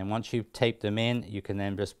then once you've taped them in, you can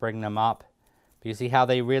then just bring them up. But you see how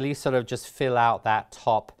they really sort of just fill out that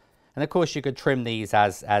top, and of course you could trim these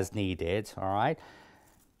as needed, all right?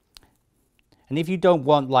 And if you don't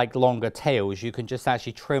want like longer tails, you can just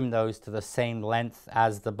actually trim those to the same length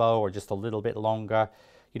as the bow or just a little bit longer.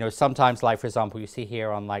 You know, sometimes, like for example, you see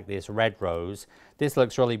here on like this red rose, this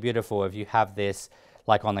looks really beautiful if you have this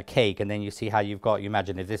like on a cake, and then you see how you've got, you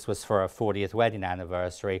imagine if this was for a 40th wedding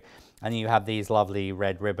anniversary, and you have these lovely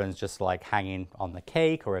red ribbons just like hanging on the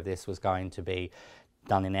cake, or if this was going to be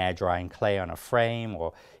done in air drying clay on a frame,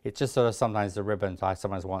 or it's just sort of sometimes the ribbons I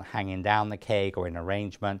sometimes want hanging down the cake or in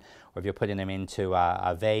arrangement, or if you're putting them into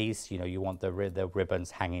a vase, you know, you want the ribbons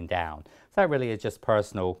hanging down. So that really is just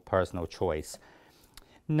personal choice.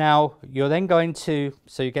 Now you're then going to,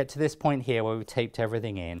 so you get to this point here where we've taped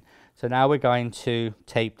everything in. So now we're going to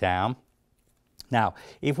tape down. Now,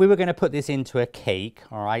 if we were going to put this into a cake,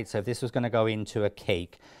 all right, so if this was going to go into a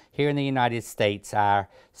cake, here in the United States, our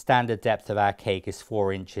standard depth of our cake is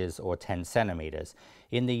 4 inches or 10 centimeters.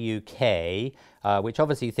 In the UK, which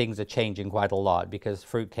obviously things are changing quite a lot because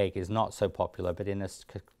fruit cake is not so popular, but in a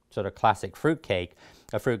sort of classic fruit cake,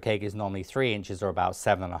 a fruit cake is normally 3 inches or about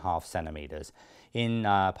 7.5 centimeters. In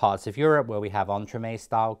parts of Europe where we have entremet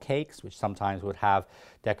style cakes, which sometimes would have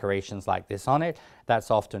decorations like this on it,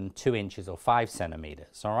 that's often 2 inches or 5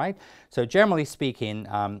 centimeters, all right? So generally speaking,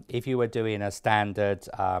 if you were doing a standard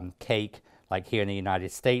cake, like here in the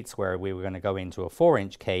United States where we were going to go into a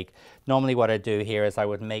 4-inch cake, normally what I do here is I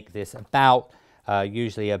would make this about,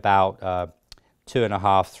 usually about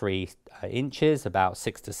 2.5, 3 inches, about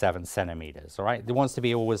 6 to 7 centimeters, all right? It wants to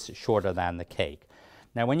be always shorter than the cake.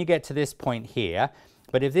 Now when you get to this point here,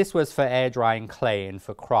 but if this was for air drying clay and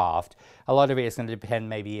for craft, a lot of it is going to depend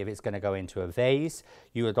maybe if it's going to go into a vase.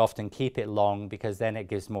 You would often keep it long because then it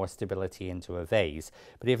gives more stability into a vase.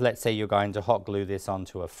 But if let's say you're going to hot glue this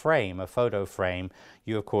onto a frame, a photo frame,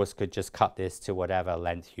 you of course could just cut this to whatever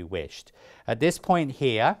length you wished. At this point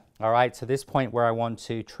here, all right, so this point where I want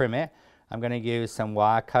to trim it, I'm going to use some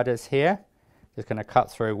wire cutters here. Just going to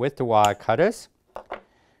cut through with the wire cutters.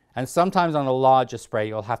 And sometimes on a larger spray,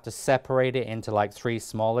 you'll have to separate it into like 3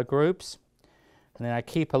 smaller groups. And then I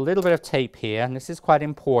keep a little bit of tape here, and this is quite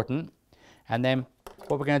important. And then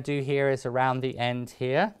what we're going to do here is around the end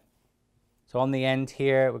here. So on the end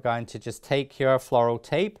here, we're going to just take your floral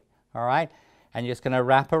tape, all right? And you're just going to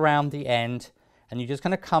wrap around the end, and you're just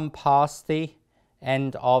going to come past the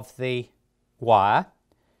end of the wire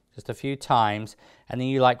just a few times, and then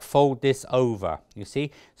you like fold this over, you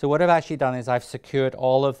see? So what I've actually done is I've secured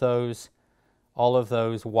all of those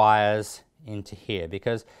wires into here,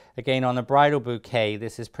 because again on a bridal bouquet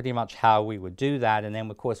this is pretty much how we would do that. And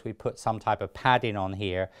then of course we put some type of padding on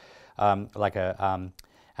here, and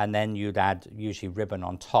and then you'd add usually ribbon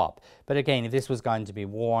on top. But again, if this was going to be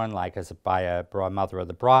worn like by a mother of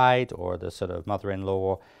the bride or the sort of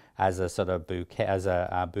mother-in-law as a sort of bouquet, as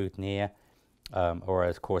a boutonniere, or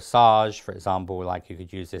a corsage, for example, like you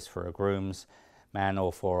could use this for a groom's man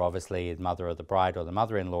or for obviously the mother of the bride or the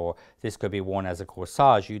mother-in-law. This could be worn as a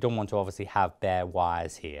corsage. You don't want to obviously have bare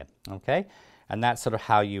wires here, okay? And that's sort of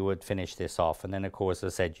how you would finish this off. And then of course,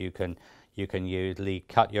 as I said, you can usually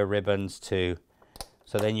cut your ribbons to,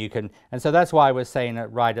 so then you can, and so that's why I was saying it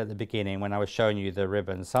right at the beginning when I was showing you the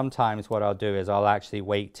ribbons. Sometimes what I'll do is I'll actually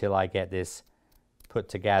wait till I get this put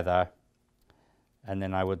together, and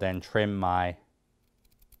then I would then trim my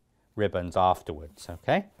ribbons afterwards,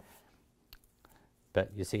 okay?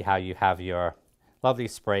 But you see how you have your lovely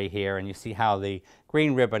spray here, and you see how the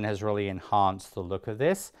green ribbon has really enhanced the look of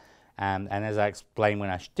this. And as I explained when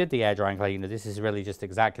I did the air drying clay, you know, this is really just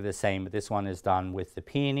exactly the same, but this one is done with the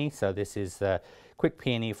peony. So this is the quick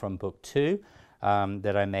peony from book 2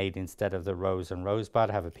 that I made instead of the rose and rosebud.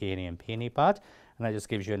 I have a peony and peony bud, and that just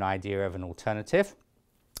gives you an idea of an alternative.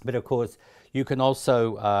 But of course, you can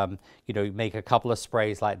also, you know, make a couple of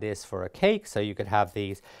sprays like this for a cake. So you could have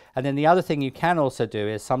these. And then the other thing you can also do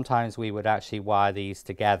is sometimes we would actually wire these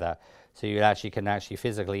together. So you can actually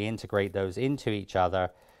physically integrate those into each other,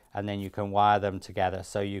 and then you can wire them together.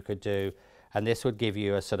 So you could do, and this would give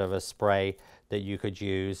you a sort of a spray that you could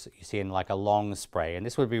use, you see, in like a long spray. And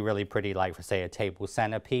this would be really pretty, like for say a table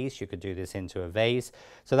centerpiece. You could do this into a vase.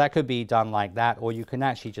 So that could be done like that, or you can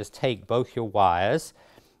actually just take both your wires.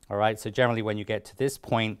 All right, so generally when you get to this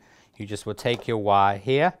point, you just will take your wire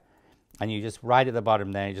here, and you just right at the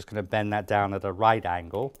bottom there, you're just going to bend that down at a right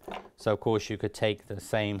angle. So of course you could take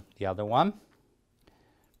the other one,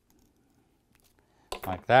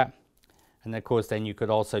 like that. And of course then you could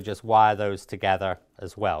also just wire those together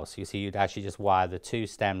as well. So you see you'd actually just wire the two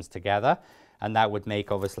stems together, and that would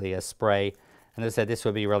make obviously a spray. And as I said, this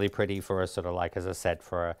would be really pretty for a sort of like, as I said,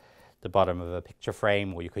 for the bottom of a picture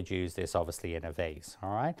frame, or you could use this obviously in a vase,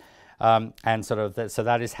 all right? And sort of, so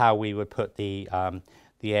that is how we would put the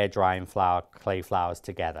air drying clay flowers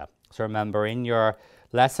together. So remember, in your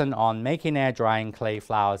lesson on making air drying clay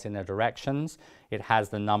flowers in the directions, it has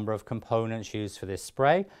the number of components used for this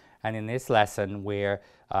spray. And in this lesson, we're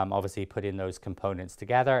obviously putting those components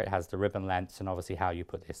together. It has the ribbon lengths and obviously how you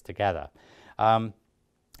put this together.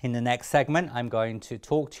 In the next segment, I'm going to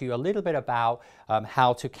talk to you a little bit about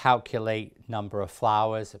how to calculate number of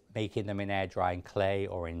flowers, making them in air drying clay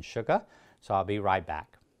or in sugar. So I'll be right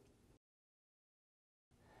back.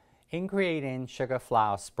 In creating sugar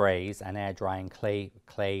flower sprays and air drying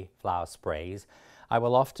clay flower sprays, I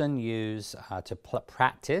will often use to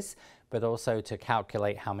practice, but also to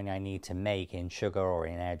calculate how many I need to make in sugar or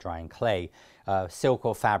in air drying clay, silk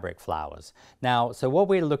or fabric flowers. Now, so what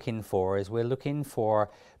we're looking for is we're looking for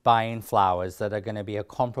buying flowers that are going to be a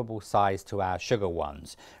comparable size to our sugar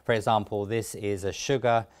ones. For example, this is a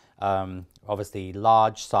sugar, obviously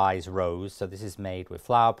large size rose. So this is made with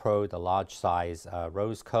Flower Pro, the large size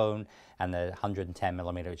rose cone, and the 110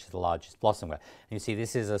 millimeter, which is the largest blossomware. And you see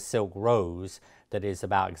this is a silk rose that is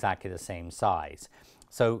about exactly the same size.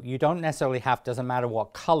 So you don't necessarily have, doesn't matter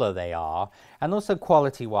what color they are. And also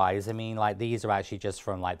quality wise, I mean, like these are actually just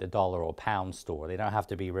from like the dollar or pound store. They don't have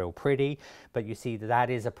to be real pretty, but you see that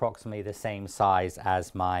is approximately the same size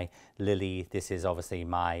as my lily. This is obviously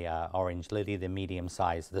my orange lily, the medium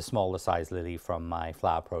size, the smaller size lily from my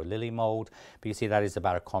Flower Pro lily mold. But you see that is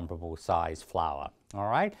about a comparable size flower. All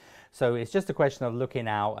right. So it's just a question of looking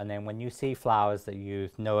out, and then when you see flowers that you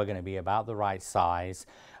know are going to be about the right size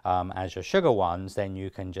as your sugar ones, then you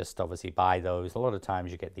can just obviously buy those. A lot of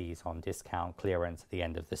times you get these on discount clearance at the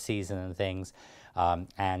end of the season and things,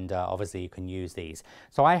 and obviously you can use these.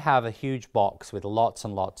 So I have a huge box with lots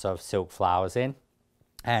and lots of silk flowers in.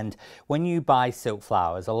 And when you buy silk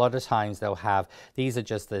flowers, a lot of times they'll have, these are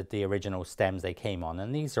just the original stems they came on,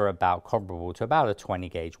 and these are about comparable to about a 20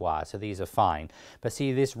 gauge wire, so these are fine. But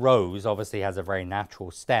see, this rose obviously has a very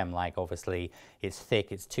natural stem, like obviously it's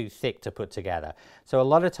thick, it's too thick to put together. So a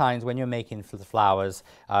lot of times when you're making flowers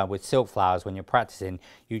with silk flowers, when you're practicing,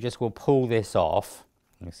 you just will pull this off.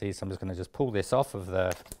 You see, so I'm just going to just pull this off of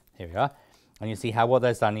the, here we are. And you see how what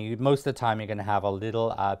that's done, most of the time you're going to have a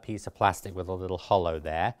little piece of plastic with a little hollow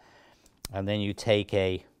there. And then you take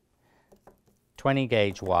a 20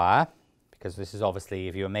 gauge wire, because this is obviously,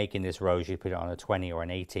 if you're making this rose, you put it on a 20 or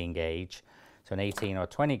an 18 gauge. So an 18 or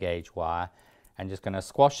 20 gauge wire, and just going to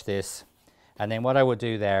squash this. And then what I would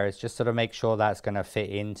do there is just sort of make sure that's going to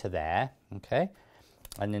fit into there, okay?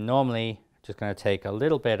 And then normally, just going to take a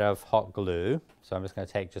little bit of hot glue. So I'm just going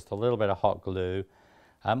to take just a little bit of hot glue.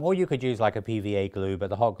 Or you could use like a PVA glue,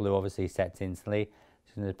 but the hot glue obviously sets instantly.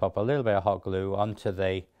 So I'm going to pop a little bit of hot glue onto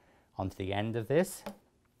the end of this,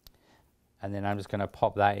 and then I'm just going to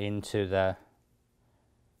pop that into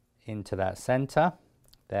that center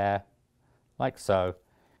there, like so.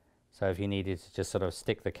 So if you needed to just sort of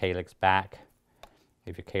stick the calyx back,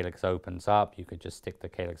 if your calyx opens up, you could just stick the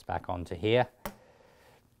calyx back onto here.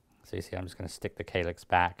 So you see, I'm just going to stick the calyx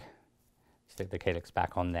back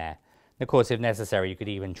on there. And of course, if necessary, you could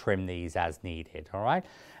even trim these as needed, all right?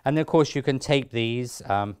 And of course, you can tape these.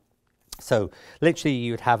 So literally,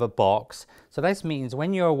 you'd have a box. So this means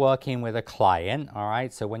when you're working with a client, all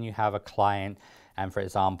right? So when you have a client, and for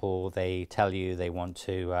example, they tell you they want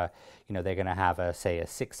to, you know, they're going to have say a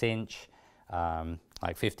 6-inch,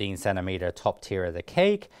 like 15 centimeter top tier of the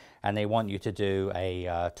cake, and they want you to do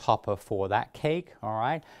a topper for that cake, all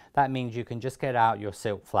right? That means you can just get out your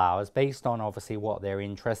silk flowers based on obviously what they're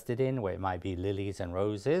interested in, where it might be lilies and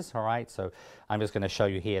roses, all right? So I'm just going to show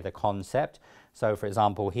you here the concept. So for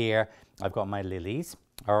example, here I've got my lilies,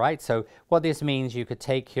 all right? So what this means, you could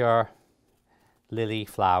take your lily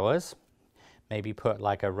flowers, maybe put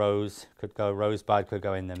like a rosebud could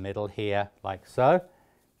go in the middle here, like so.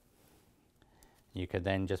 You could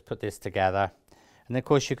then just put this together. And of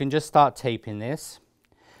course, you can just start taping this.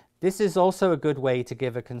 This is also a good way to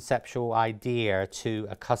give a conceptual idea to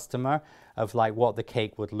a customer of like what the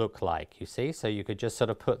cake would look like, you see? So you could just sort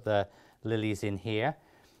of put the lilies in here.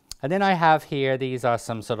 And then I have here, these are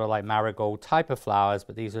some sort of like marigold type of flowers,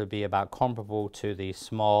 but these would be about comparable to the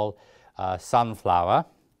small sunflower.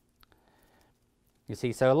 You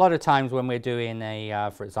see, so a lot of times when we're doing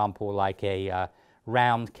a, for example, like a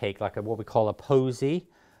round cake, like what we call a posy,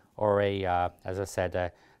 or as I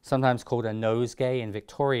said, sometimes called a nosegay in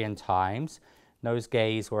Victorian times.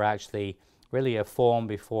 Nosegays were actually really a form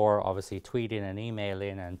before obviously tweeting and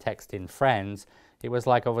emailing and texting friends. It was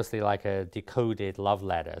like obviously like a decoded love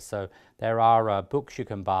letter. So there are books you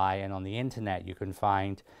can buy, and on the internet you can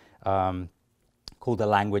find called The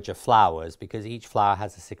Language of Flowers, because each flower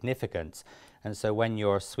has a significance. And so when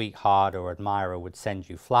your sweetheart or admirer would send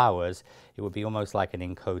you flowers, it would be almost like an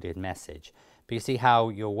encoded message. But you see how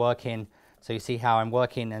you're working, so you see how I'm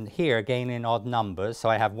working, and here again in odd numbers. So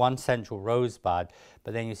I have one central rosebud,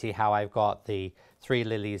 but then you see how I've got the 3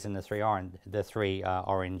 lilies and the three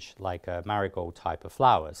orange like marigold type of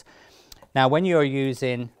flowers. Now when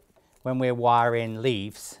we're wiring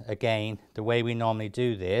leaves, again, the way we normally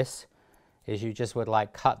do this is you just would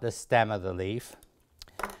like cut the stem of the leaf.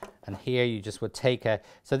 And here you just would take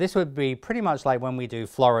so this would be pretty much like when we do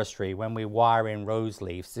floristry, when we wire in rose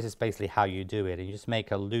leaves. This is basically how you do it. And you just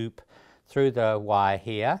make a loop through the wire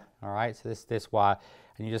here, all right? So this wire,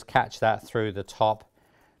 and you just catch that through the top.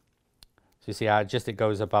 So you see how it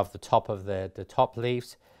goes above the top of the top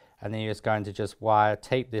leaves. And then you're just going to just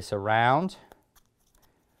tape this around.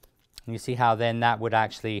 And you see how then that would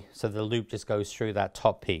actually, so the loop just goes through that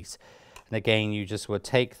top piece. And again, you just would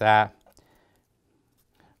take that.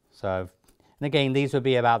 So, and again,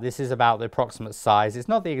 this is about the approximate size. It's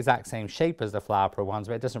not the exact same shape as the Flower Pro ones,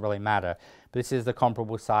 but it doesn't really matter. But this is the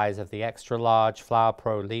comparable size of the extra large Flower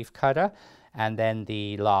Pro leaf cutter and then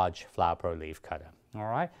the large Flower Pro leaf cutter. All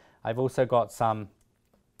right. I've also got some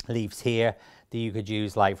leaves here that you could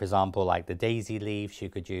use, like for example, like the daisy leaves. You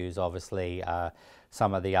could use obviously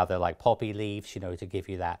some of the other like poppy leaves, you know, to give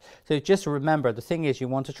you that. So just remember, the thing is you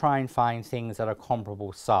want to try and find things that are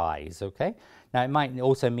comparable size, okay? Now it might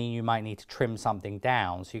also mean you might need to trim something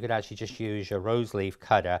down, so you could actually just use your rose leaf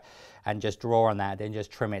cutter and just draw on that and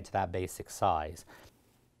just trim it to that basic size.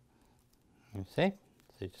 You see?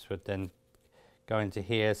 So you just would then go into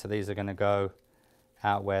here, so these are going to go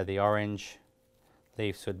out where the orange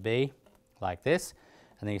leaves would be, like this.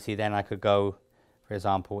 And then you see then I could go, for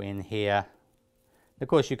example, in here. Of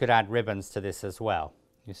course, you could add ribbons to this as well,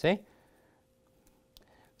 you see?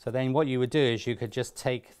 So then what you would do is you could just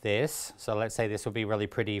take this. So let's say this would be really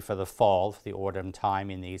pretty for the fall, for the autumn time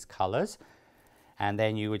in these colors. And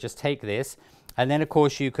then you would just take this. And then, of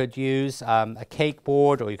course, you could use a cake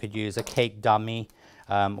board, or you could use a cake dummy,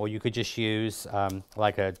 or you could just use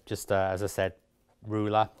like as I said,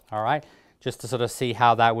 ruler, all right? Just to sort of see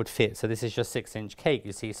how that would fit. So this is just 6-inch cake,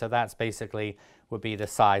 you see? So that's basically would be the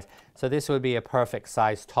size. So this would be a perfect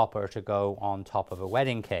size topper to go on top of a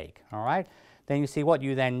wedding cake, all right? Then you see what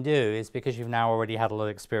you then do is, because you've now already had a lot of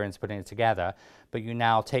experience putting it together, but you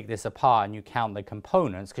now take this apart and you count the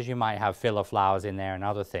components, because you might have filler flowers in there and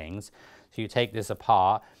other things. So you take this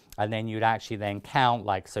apart, and then you'd actually then count,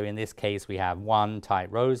 like, so in this case we have 1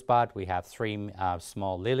 tight rosebud, we have 3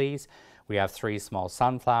 small lilies, we have 3 small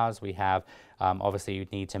sunflowers, we have, obviously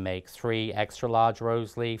you'd need to make 3 extra large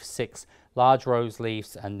rose leaves, 6 large rose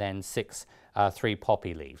leaves, and then 3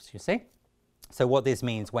 poppy leaves, you see? So what this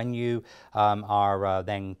means, when you are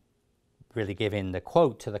then really giving the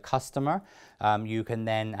quote to the customer, you can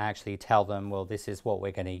then actually tell them, well, this is what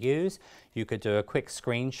we're going to use. You could do a quick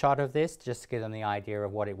screenshot of this just to give them the idea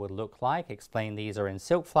of what it would look like. Explain these are in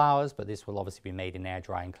silk flowers, but this will obviously be made in air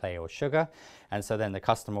drying clay or sugar. And so then the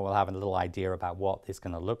customer will have a little idea about what this is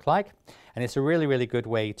going to look like. And it's a really, really good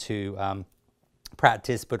way to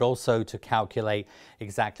practice, but also to calculate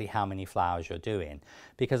exactly how many flowers you're doing.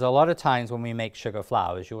 Because a lot of times when we make sugar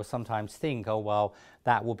flowers, you will sometimes think, oh, well,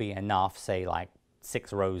 that will be enough, say like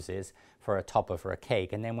 6 roses for a topper for a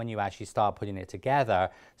cake. And then when you actually start putting it together,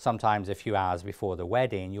 sometimes a few hours before the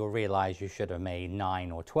wedding, you'll realize you should have made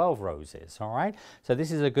 9 or 12 roses, all right? So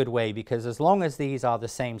this is a good way, because as long as these are the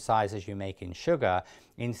same size as you make in sugar,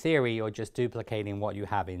 in theory, you're just duplicating what you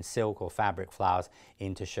have in silk or fabric flowers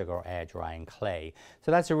into sugar or air drying clay.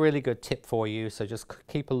 So that's a really good tip for you. So just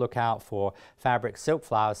keep a lookout for fabric silk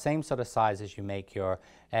flowers, same sort of size as you make your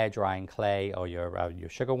air drying clay or your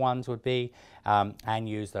sugar ones would be, and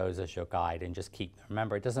use those as your guide, and just keep them.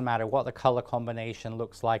 Remember, it doesn't matter what the color combination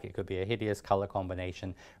looks like. It could be a hideous color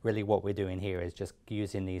combination. Really what we're doing here is just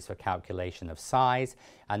using these for calculation of size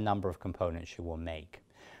and number of components you will make.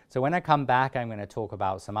 So when I come back, I'm going to talk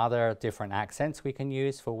about some other different accents we can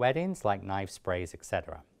use for weddings, like knife sprays,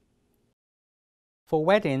 etc. For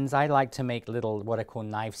weddings, I like to make little, what I call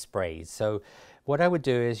knife sprays. So what I would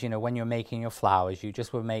do is, when you're making your flowers, you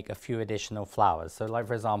just would make a few additional flowers. So like,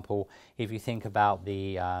 for example, if you think about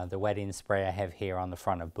the wedding spray I have here on the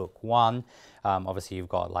front of book 1, obviously you've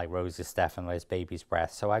got like roses, Stephanotis, baby's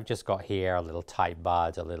breath. So I've just got here a little tight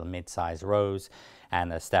bud, a little mid-sized rose,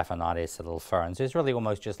 and a Stephanotis, a little fern. So it's really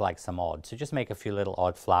almost just like some odd. So just make a few little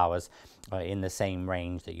odd flowers in the same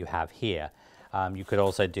range that you have here. You could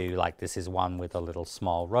also do, like, this is one with a little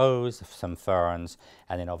small rose, some ferns,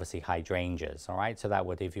 and then obviously hydrangeas, all right? So that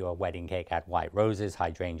would, if you're a wedding cake, add white roses,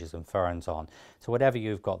 hydrangeas, and ferns on. So whatever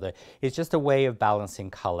you've got there, it's just a way of balancing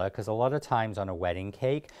color, because a lot of times on a wedding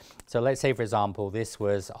cake, so let's say, for example, this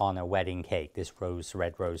was on a wedding cake, this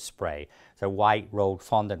red rose spray. So white rolled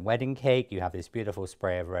fondant wedding cake, you have this beautiful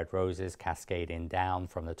spray of red roses cascading down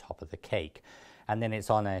from the top of the cake. And then it's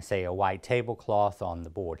on, say, a white tablecloth on the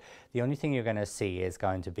board. The only thing you're going to see is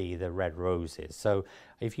going to be the red roses. So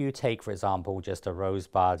if you take, for example, just a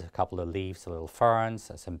rosebud, a couple of leaves, a little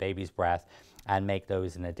ferns, some baby's breath, and make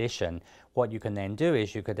those in addition, what you can then do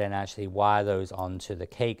is you could then actually wire those onto the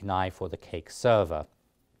cake knife or the cake server.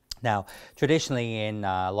 Now, traditionally in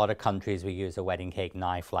a lot of countries, we use a wedding cake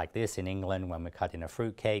knife like this. In England, when we're cutting a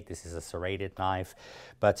fruit cake, this is a serrated knife.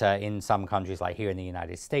 But in some countries, like here in the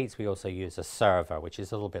United States, we also use a server, which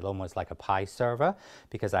is a little bit almost like a pie server,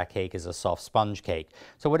 because our cake is a soft sponge cake.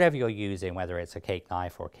 So whatever you're using, whether it's a cake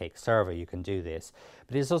knife or a cake server, you can do this.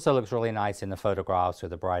 But this also looks really nice in the photographs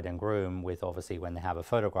with the bride and groom, with obviously when they have a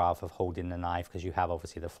photograph of holding the knife, because you have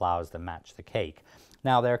obviously the flowers that match the cake.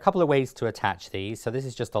 Now, there are a couple of ways to attach these. So this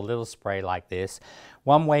is just a little spray like this.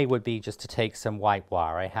 One way would be just to take some white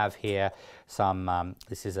wire. I have here some,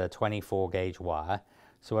 this is a 24 gauge wire.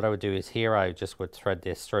 So what I would do is here I just would thread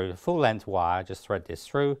this through, full length wire, just thread this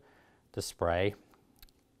through the spray.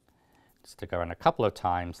 Just to go around a couple of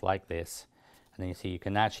times like this. And then you see you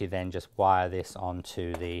can actually then just wire this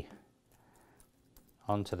onto the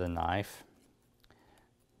knife.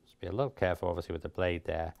 Just be a little careful obviously with the blade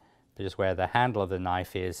there. But just where the handle of the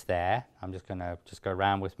knife is there, I'm just going to just go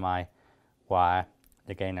around with my wire.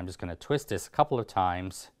 Again, I'm just going to twist this a couple of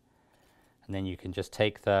times, and then you can just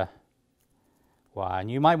take the wire. And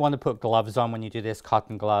you might want to put gloves on when you do this,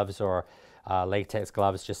 cotton gloves or latex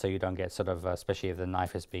gloves, just so you don't get sort of, especially if the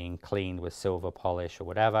knife is being cleaned with silver polish or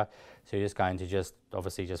whatever. So you're just going to just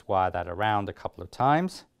obviously just wire that around a couple of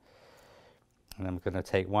times. And I'm going to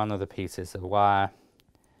take one of the pieces of wire,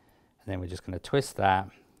 and then we're just going to twist that.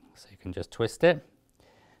 So you can just twist it.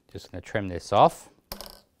 Just going to trim this off.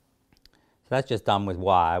 So that's just done with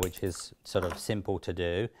wire, which is sort of simple to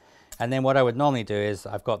do. And then what I would normally do is,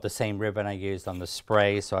 I've got the same ribbon I used on the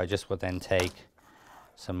spray, so I just would then take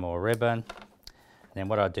some more ribbon. And then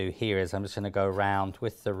what I'll do here is I'm just going to go around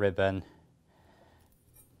with the ribbon.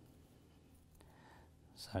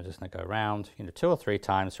 So I'm just going to go around, 2 or 3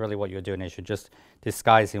 times. Really what you're doing is you're just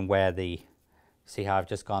disguising where see how I've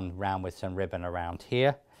just gone around with some ribbon around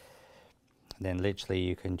here. And then literally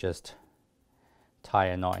you can just tie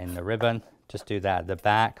a knot in the ribbon. Just do that at the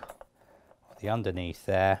back, or the underneath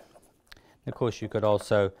there. And of course you could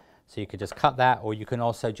also, so you could just cut that, or you can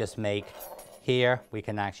also just make here, we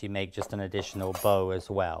can actually make just an additional bow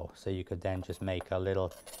as well. So you could then just make a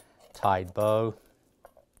little tied bow.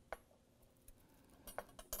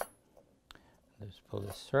 Let's pull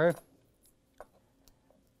this through.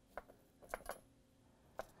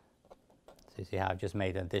 So you see how I've just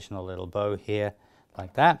made an additional little bow here,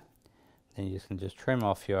 like that. Then you can just trim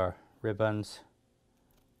off your ribbons,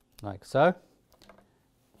 like so.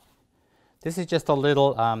 This is just a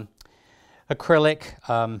little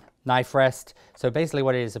acrylic knife rest. So basically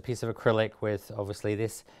what it is, a piece of acrylic with obviously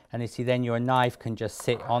this, and you see then your knife can just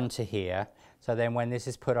sit onto here. So then when this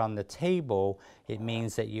is put on the table, it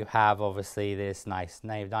means that you have obviously this nice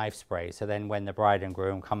knife spray. So then when the bride and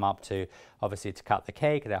groom come up to obviously to cut the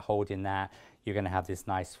cake, they're holding that, you're going to have this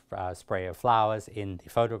nice spray of flowers in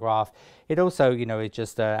the photograph. It also, you know, it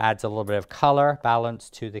just adds a little bit of color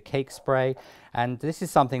balance to the cake spray. And this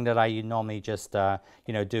is something that I normally just,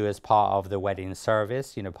 you know, do as part of the wedding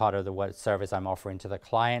service. You know, part of the service I'm offering to the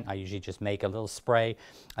client. I usually just make a little spray.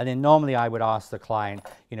 And then normally I would ask the client,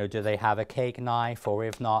 you know, do they have a cake knife? Or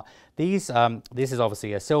if not, these, this is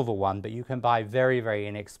obviously a silver one, but you can buy very, very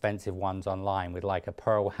inexpensive ones online with like a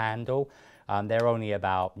pearl handle. They're only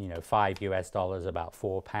about, you know, $5 US, about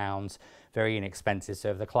 £4, very inexpensive. So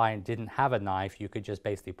if the client didn't have a knife, you could just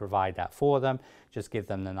basically provide that for them. Just give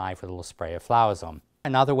them the knife with a little spray of flowers on.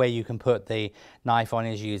 Another way you can put the knife on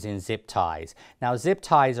is using zip ties. Now zip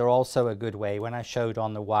ties are also a good way. When I showed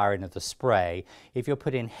on the wiring of the spray, if you're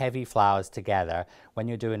putting heavy flowers together, when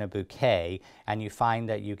you're doing a bouquet and you find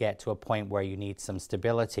that you get to a point where you need some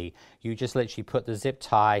stability, you just literally put the zip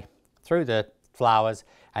tie through the flowers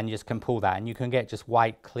and you just can pull that, and you can get just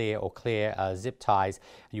white clear or clear zip ties.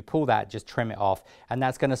 You pull that, just trim it off, and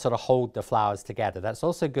that's going to sort of hold the flowers together. That's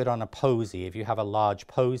also good on a posy. If you have a large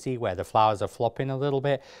posy where the flowers are flopping a little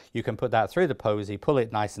bit, you can put that through the posy, pull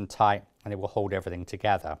it nice and tight, and it will hold everything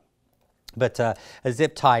together. But a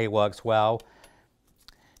zip tie works well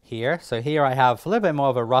here. So here I have a little bit more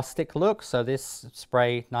of a rustic look. So this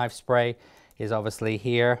spray, knife spray, is obviously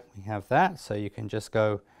here. We have that, so you can just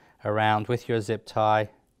go around with your zip tie.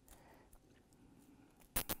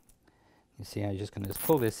 You see, I'm just going to just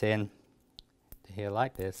pull this in to here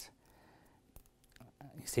like this.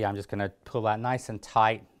 You see, I'm just going to pull that nice and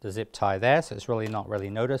tight, the zip tie there, so it's really not really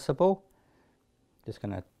noticeable. Just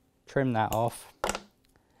going to trim that off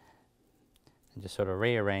and just sort of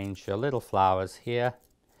rearrange your little flowers here.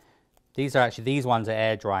 These are actually, these ones are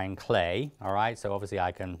air drying clay, all right? So obviously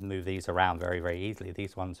I can move these around very, very easily.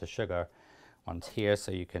 These ones are sugar ones here,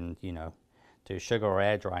 so you can, you know, do sugar or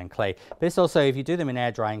air drying clay. This also, if you do them in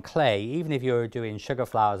air drying clay, even if you're doing sugar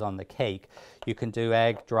flowers on the cake, you can do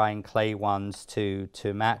air drying clay ones to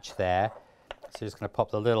match there. So just going to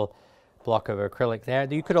pop the little block of acrylic there.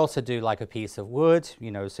 You could also do like a piece of wood,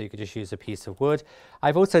 you know, so you could just use a piece of wood.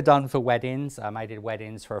 I've also done for weddings. I did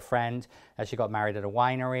weddings for a friend. She got married at a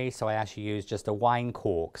winery, so I actually used just a wine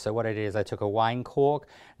cork. So what it is, I took a wine cork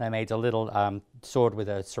and I made a little sword with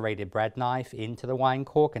a serrated bread knife into the wine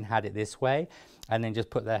cork and had it this way, and then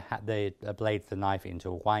just put the blade of the knife into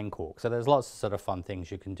a wine cork. So there's lots of sort of fun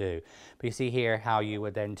things you can do. But you see here how you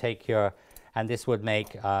would then take your, and this would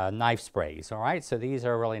make knife sprays, all right? So these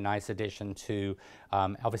are a really nice addition to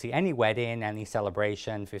obviously any wedding, any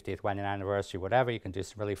celebration, 50th wedding anniversary, whatever. You can do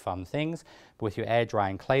some really fun things. But with your air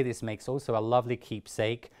drying clay, this makes also a lovely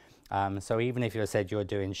keepsake. So even if you said you're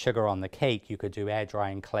doing sugar on the cake, you could do air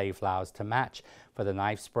drying clay flowers to match for the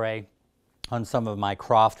knife spray. On some of my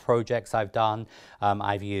craft projects I've done,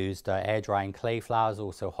 I've used air drying clay flowers,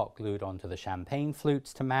 also hot glued onto the champagne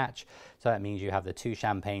flutes to match. So that means you have the two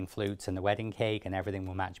champagne flutes and the wedding cake and everything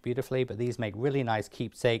will match beautifully. But these make really nice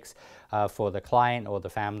keepsakes for the client or the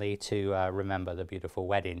family to remember the beautiful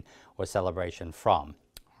wedding or celebration from.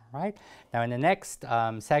 All right. Now in the next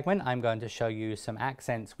segment, I'm going to show you some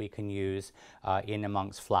accents we can use in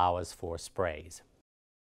amongst flowers for sprays.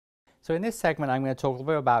 So in this segment, I'm going to talk a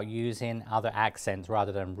little bit about using other accents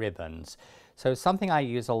rather than ribbons. So something I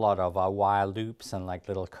use a lot of are wire loops and like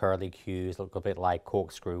little curly cues, look a bit like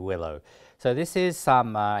corkscrew willow. So this is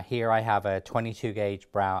some, here I have a 22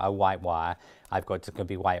 gauge brown, a white wire. I've got, it could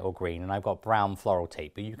be white or green, and I've got brown floral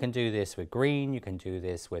tape. But you can do this with green, you can do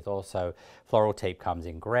this with also, floral tape comes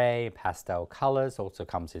in gray, pastel colors, also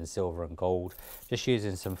comes in silver and gold. Just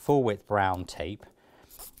using some full width brown tape.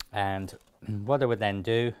 And what I would then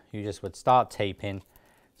do, you just would start taping.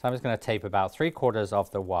 So I'm just going to tape about 3/4 of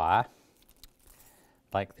the wire,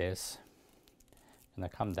 like this. And I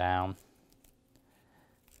come down.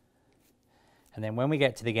 And then when we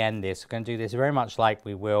get to the end of this, we're going to do this very much like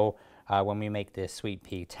we will when we make the sweet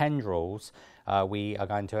pea tendrils. We are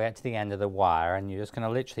going to get to the end of the wire, and you're just going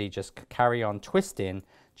to literally just carry on twisting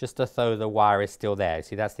just as though the wire is still there.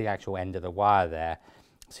 See, that's the actual end of the wire there.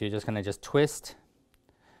 So you're just going to just twist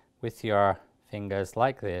with your fingers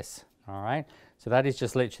like this, all right? So that is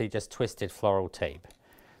just literally just twisted floral tape.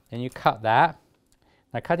 Then you cut that.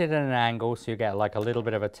 Now cut it at an angle so you get like a little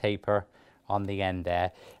bit of a taper on the end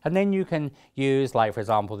there. And then you can use, like for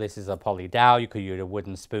example, this is a poly dowel. You could use a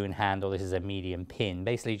wooden spoon handle. This is a medium pin,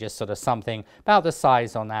 basically just sort of something about the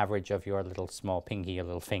size on average of your little small pinky, your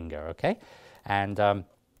little finger, okay? And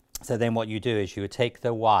so then what you do is you would take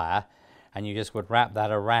the wire and you just would wrap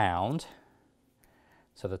that around.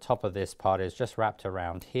 So the top of this part is just wrapped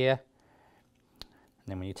around here. And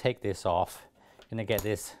then when you take this off, you're going to get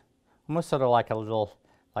this almost sort of like a little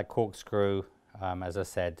like corkscrew, as I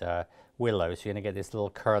said, willow. So you're going to get this little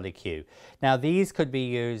curly Q. Now these could be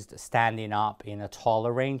used standing up in a tall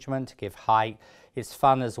arrangement to give height. It's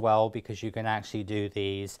fun as well because you can actually do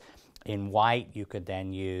these in white. You could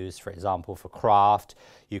then use, for example, for craft,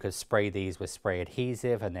 you could spray these with spray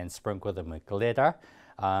adhesive and then sprinkle them with glitter.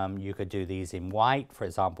 You could do these in white, for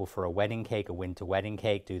example, for a wedding cake, a winter wedding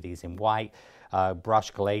cake, do these in white.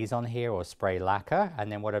 Brush glaze on here or spray lacquer.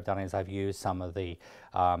 And then what I've done is I've used some of the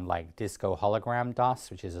like disco hologram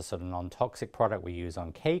dust, which is a sort of non-toxic product we use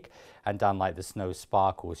on cake, and done like the snow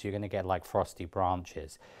sparkles. You're going to get like frosty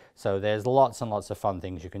branches. So there's lots and lots of fun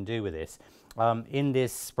things you can do with this. In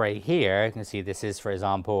this spray here, you can see this is, for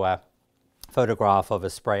example, a photograph of a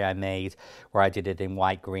spray I made where I did it in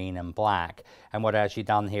white, green and black. And what I've actually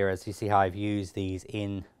done here is you see how I've used these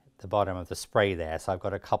in the bottom of the spray there. So I've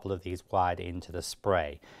got a couple of these wired into the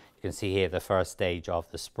spray. You can see here the first stage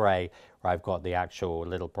of the spray where I've got the actual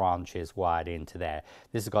little branches wired into there.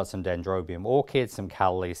 This has got some dendrobium orchids, some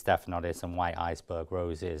calla stephanotis, some white iceberg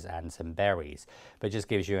roses and some berries. But it just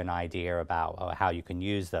gives you an idea about how you can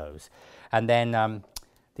use those. And then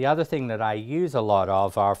the other thing that I use a lot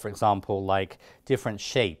of are, for example, like different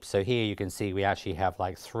shapes. So here you can see we actually have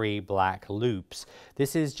like 3 black loops.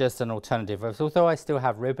 This is just an alternative, although I still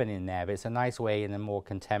have ribbon in there, but it's a nice way in a more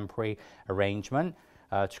contemporary arrangement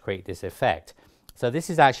to create this effect. So this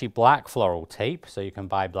is actually black floral tape, so you can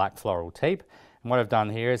buy black floral tape. And what I've done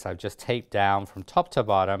here is I've just taped down from top to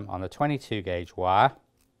bottom on a 22 gauge wire,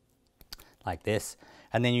 like this.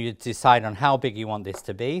 And then you decide on how big you want this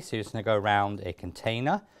to be. So you're just going to go around a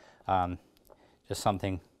container, just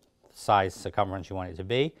something size, circumference you want it to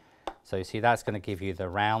be. So you see that's going to give you the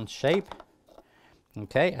round shape.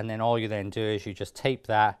 Okay, and then all you then do is you just tape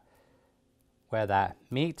that where that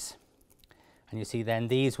meets. And you see then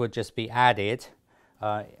these would just be added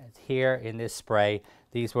here in this spray.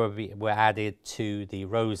 These were added to the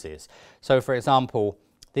roses. So for example,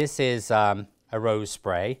 this is a rose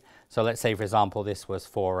spray. So let's say, for example, this was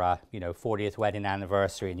for, 40th wedding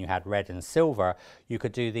anniversary and you had red and silver. You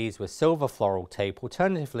could do these with silver floral tape.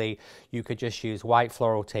 Alternatively, you could just use white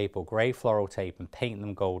floral tape or gray floral tape and paint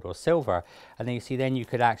them gold or silver. And then you see, then you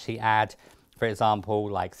could actually add, for example,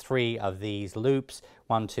 like 3 of these loops,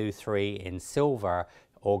 1, 2, 3 in silver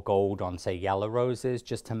or gold on, say, yellow roses,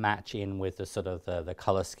 just to match in with the sort of the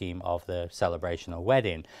color scheme of the celebration or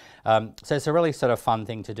wedding. So it's a really sort of fun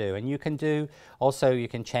thing to do. And you can do, also you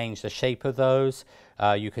can change the shape of those.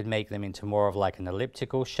 You could make them into more of like an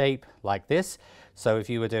elliptical shape like this. So if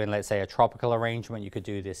you were doing, let's say, a tropical arrangement, you could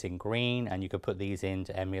do this in green, and you could put these in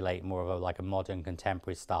to emulate more of like a modern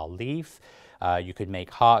contemporary style leaf. You could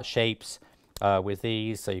make heart shapes with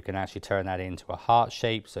these, so you can actually turn that into a heart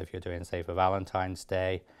shape. So if you're doing, say, for Valentine's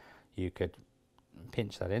Day, you could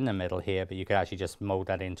pinch that in the middle here, but you could actually just mold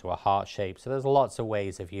that into a heart shape. So there's lots of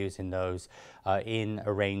ways of using those in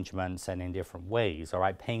arrangements and in different ways, all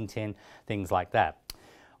right, painting, things like that.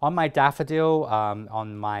 On my daffodil,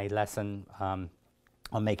 on my lesson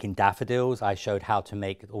on making daffodils, I showed how to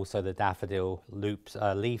make also the daffodil loops,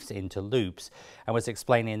 leaves into loops, and was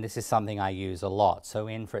explaining this is something I use a lot. So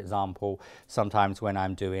in, for example, sometimes when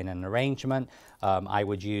I'm doing an arrangement, I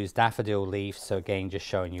would use daffodil leaves. So again, just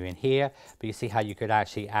showing you in here, but you see how you could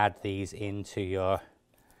actually add these into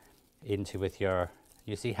with your,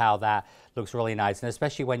 you see how that looks really nice. And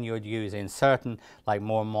especially when you're using certain like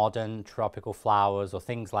more modern tropical flowers or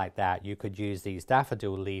things like that, you could use these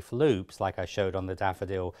daffodil leaf loops like I showed on the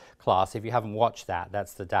daffodil class. If you haven't watched that,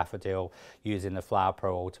 that's the daffodil using the Flower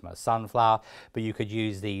Pro Ultimate Sunflower. But you could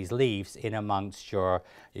use these leaves in amongst your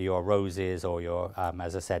roses or your,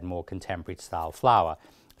 as I said, more contemporary style flower.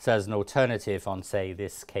 So as an alternative on, say,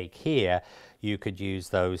 this cake here, you could use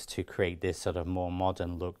those to create this sort of more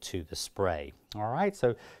modern look to the spray. All right,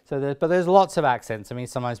 but there's lots of accents. I mean,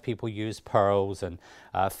 sometimes people use pearls and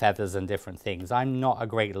feathers and different things. I'm not a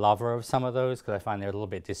great lover of some of those because I find they're a little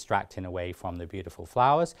bit distracting away from the beautiful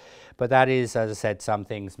flowers. But that is, as I said, some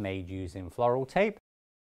things made using floral tape.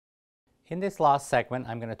 In this last segment,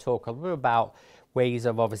 I'm going to talk a little about ways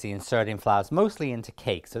of obviously inserting flowers, mostly into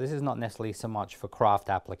cake. So this is not necessarily so much for craft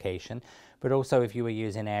application, but also if you were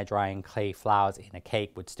using air drying clay flowers in a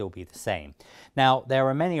cake would still be the same. Now, there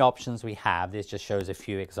are many options we have. This just shows a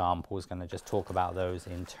few examples. Going to just talk about those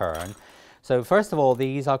in turn. So first of all,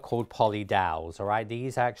 these are called poly dowels, all right?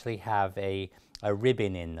 These actually have a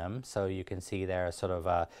ribbon in them, so you can see they're sort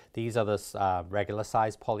of, these are the regular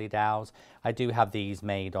size poly dowels. I do have these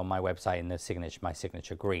made on my website in the my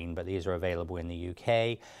signature green, but these are available in the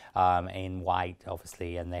UK in white,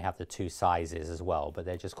 obviously, and they have the 2 sizes as well, but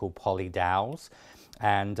they're just called poly dowels.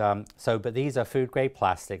 And but these are food grade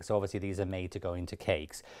plastic, so obviously these are made to go into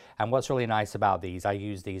cakes. And what's really nice about these, I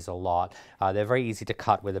use these a lot, they're very easy to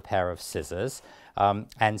cut with a pair of scissors.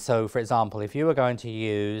 And so, for example, if you were going to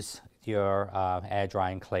use your air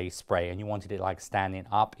drying clay spray and you wanted it like standing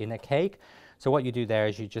up in a cake, so what you do there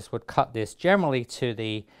is you just would cut this generally to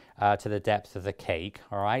the depth of the cake,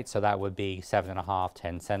 all right? So that would be 7.5,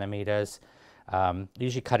 10 centimeters.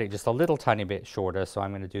 Usually cut it just a little tiny bit shorter, so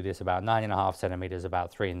I'm going to do this about 9.5 centimeters,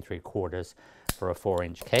 about 3 3/4 for a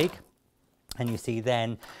 4-inch cake. And you see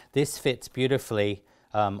then this fits beautifully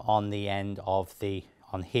on the end of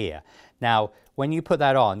on here. Now, when you put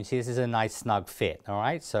that on, you see this is a nice snug fit, all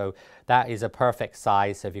right? So that is a perfect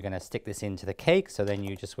size. So if you're going to stick this into the cake, so then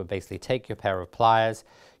you just would basically take your pair of pliers,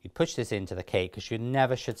 you'd push this into the cake, because you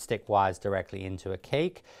never should stick wires directly into a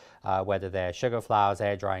cake, whether they're sugar flowers,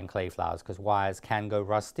 air drying clay flowers, because wires can go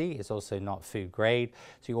rusty. It's also not food grade,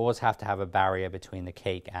 so you always have to have a barrier between the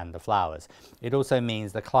cake and the flowers. It also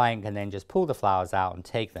means the client can then just pull the flowers out and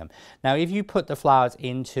take them. Now, if you put the flowers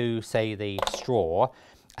into, say, the straw,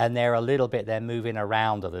 and they're moving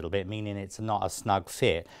around a little bit, meaning it's not a snug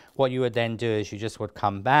fit, what you would then do is you just would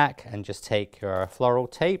come back and just take your floral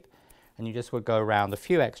tape, and you just would go around a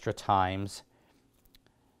few extra times,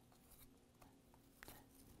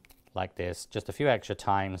 like this, just a few extra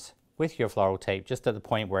times with your floral tape, just at the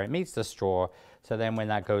point where it meets the straw. So then when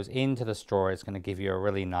that goes into the straw, it's going to give you a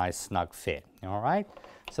really nice snug fit, all right?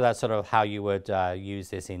 So that's sort of how you would use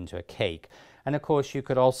this into a cake. And of course, you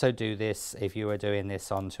could also do this if you were doing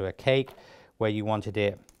this onto a cake where you wanted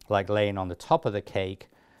it like laying on the top of the cake.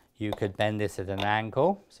 You could bend this at an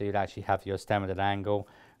angle, so you'd actually have your stem at an angle,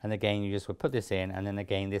 and again you just would put this in, and then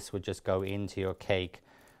again this would just go into your cake,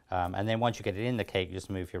 and then once you get it in the cake, you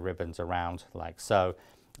just move your ribbons around like so,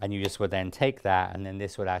 and you just would then take that, and then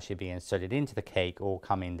this would actually be inserted into the cake or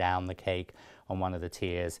coming down the cake on one of the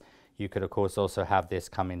tiers. You could of course also have this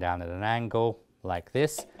coming down at an angle like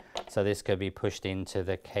this, so this could be pushed into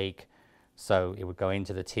the cake, so it would go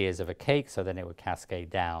into the tiers of a cake, so then it would cascade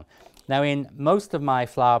down. Now, in most of my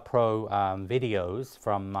Flower Pro videos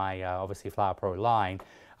from my obviously Flower Pro line,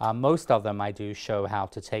 most of them I do show how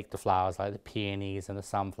to take the flowers like the peonies and the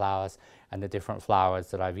sunflowers and the different flowers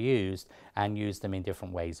that I've used and use them in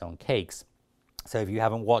different ways on cakes. So if you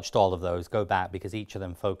haven't watched all of those, go back, because each of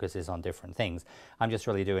them focuses on different things. I'm just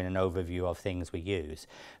really doing an overview of things we use.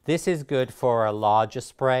 This is good for a larger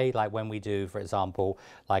spray, like when we do, for example,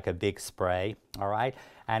 like a big spray, all right?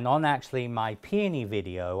 And on actually my peony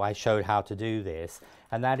video, I showed how to do this.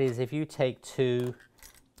 And that is if you take two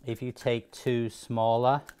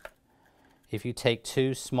small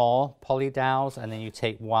poly dowels, and then you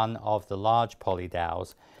take one of the large poly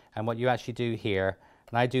dowels, and what you actually do here,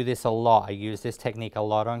 and I do this a lot, I use this technique a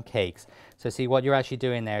lot on cakes. So see, what you're actually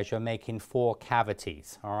doing there is you're making 4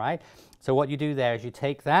 cavities, all right? So what you do there is you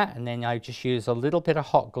take that, and then I just use a little bit of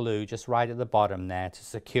hot glue just right at the bottom there to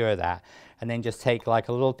secure that, and then just take like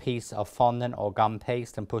a little piece of fondant or gum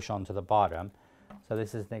paste and push onto the bottom. So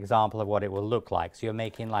this is an example of what it will look like. So you're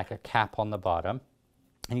making like a cap on the bottom,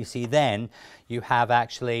 and you see then you have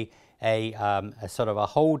actually a sort of a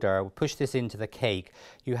holder. Push this into the cake.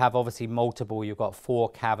 You have obviously multiple, you've got 4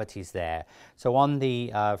 cavities there. So on the,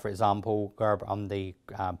 for example, on the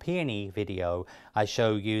peony video, I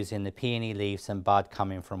show using the peony leaves and bud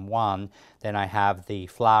coming from one, then I have the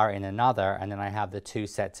flower in another, and then I have the 2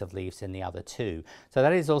 sets of leaves in the other 2. So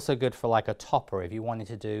that is also good for like a topper. If you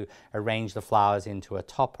wanted to arrange the flowers into a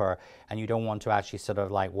topper and you don't want to actually sort of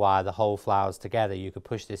like wire the whole flowers together, you could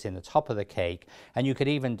push this in the top of the cake, and you could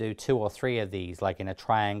even do 2 or 3 of these like in a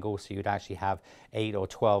triangle, so you'd actually have 8 or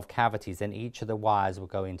 12 cavities, and each of the wires will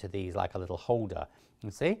go into these like a little holder. You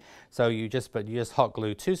see? So you just hot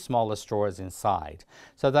glue 2 smaller straws inside.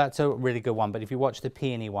 So that's a really good one. But if you watch the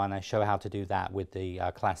peony one, I show how to do that with the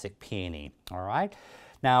classic peony. All right.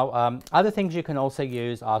 Now, other things you can also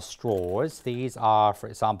use are straws. These are, for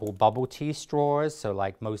example, bubble tea straws. So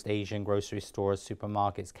like most Asian grocery stores,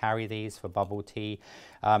 supermarkets carry these for bubble tea.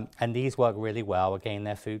 And these work really well. Again,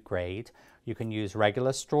 they're food grade. You can use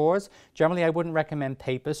regular straws. Generally, I wouldn't recommend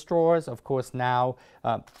paper straws. Of course, now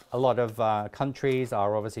a lot of countries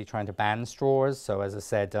are obviously trying to ban straws. So as I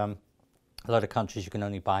said, a lot of countries you can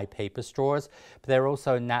only buy paper straws, but there are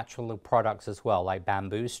also natural products as well, like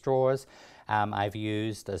bamboo straws. I've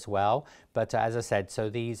used as well, but as I said, so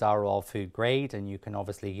these are all food grade, and you can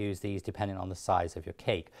obviously use these depending on the size of your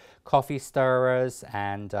cake. Coffee stirrers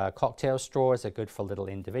and cocktail straws are good for little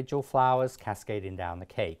individual flowers cascading down the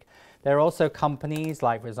cake. There are also companies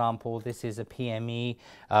like, for example, this is a PME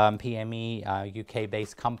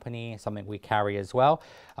UK-based company, something we carry as well.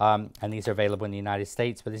 And these are available in the United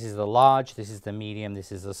States, but this is the large, this is the medium,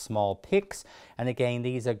 this is the small picks. And again,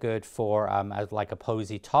 these are good for as like a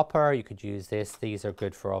posy topper. You could use this. These are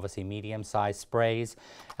good for obviously medium-sized sprays.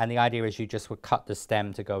 And the idea is you just would cut the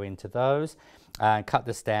stem to go into those. Cut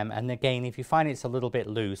the stem, and again, if you find it's a little bit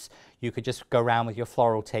loose, you could just go around with your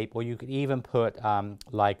floral tape, or you could even put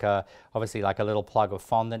obviously like a little plug of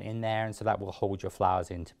fondant in there, and so that will hold your flowers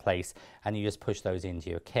into place, and you just push those into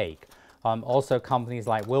your cake. Also, companies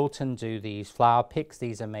like Wilton do these flower picks.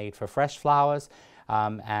 These are made for fresh flowers.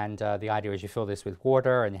 The idea is you fill this with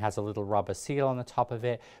water, and it has a little rubber seal on the top of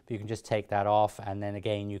it, but you can just take that off, and then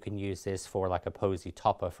again you can use this for like a posy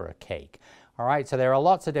topper for a cake. All right, so there are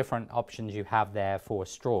lots of different options you have there for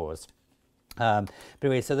straws. But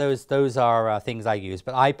anyway, so those are things I use,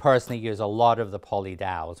 but I personally use a lot of the poly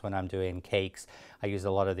dowels when I'm doing cakes. I use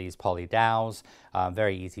a lot of these poly dowels,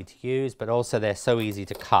 very easy to use, but also they're so easy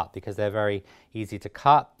to cut because they're very easy to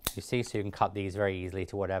cut. You see, so you can cut these very easily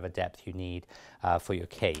to whatever depth you need for your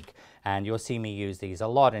cake. And you'll see me use these a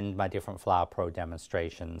lot in my different Flower Pro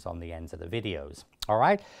demonstrations on the ends of the videos. All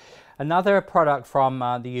right. Another product from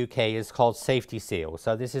the UK is called Safety Seal.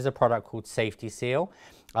 So this is a product called Safety Seal.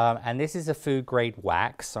 And this is a food grade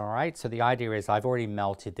wax, all right? So the idea is I've already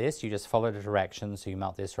melted this. You just follow the directions. So you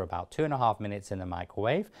melt this for about 2.5 minutes in the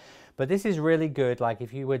microwave. But this is really good, like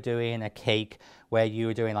if you were doing a cake where you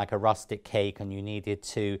were doing like a rustic cake and you needed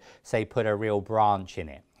to, say, put a real branch in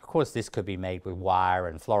it. Of course, this could be made with wire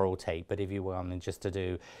and floral tape, but if you wanted just to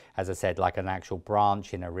do, as I said, like an actual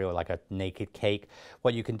branch in a real, like a naked cake,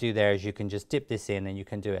 what you can do there is you can just dip this in, and you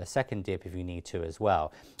can do a second dip if you need to as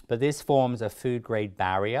well. But this forms a food grade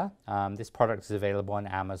barrier. This product is available on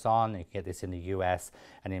Amazon. You can get this in the US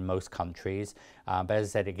and in most countries. But as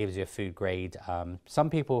I said, it gives you a food grade. Some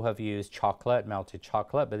people have used chocolate, melted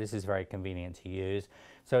chocolate, but this is very convenient to use.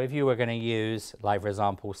 So if you were going to use, like for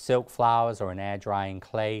example, silk flowers or an air drying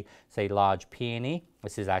clay, say large peony,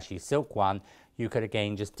 this is actually silk one, you could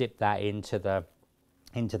again just dip that into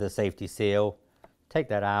the Safety Seal, take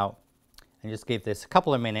that out, and just give this a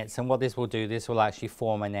couple of minutes. And what this will do, this will actually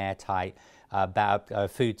form an airtight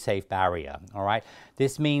food safe barrier. All right,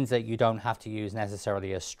 this means that you don't have to use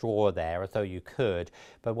necessarily a straw there, although you could,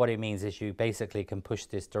 but what it means is you basically can push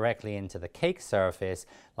this directly into the cake surface.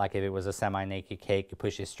 Like if it was a semi-naked cake, you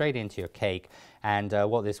push it straight into your cake, and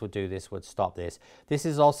what this would do, this would stop this. This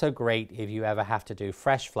is also great if you ever have to do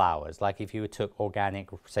fresh flowers, like if you took organic,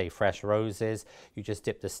 say fresh roses, you just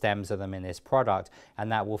dip the stems of them in this product,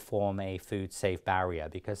 and that will form a food safe barrier,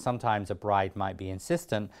 because sometimes a bride might be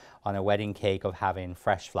insistent on a wedding cake of having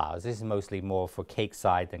fresh flowers. This is mostly more for cake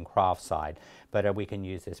side than craft side, but we can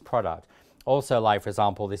use this product. Also, like for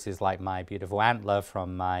example, this is like my beautiful antler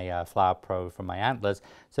from my Flower Pro from my antlers.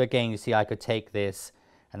 So again, you see I could take this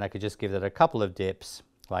and I could just give it a couple of dips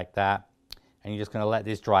like that. And you're just going to let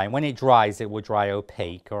this dry. And when it dries, it will dry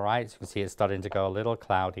opaque, all right? So you can see it's starting to go a little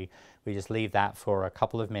cloudy. We just leave that for a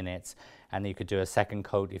couple of minutes, and you could do a second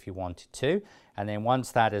coat if you wanted to. And then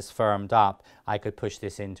once that is firmed up, I could push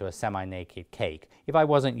this into a semi-naked cake. If I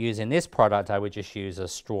wasn't using this product, I would just use a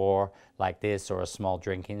straw like this or a small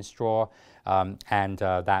drinking straw.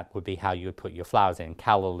 That would be how you would put your flowers in,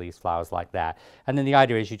 calla leaf flowers like that. And then the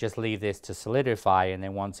idea is you just leave this to solidify, and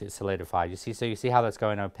then once it's solidified, you see how that's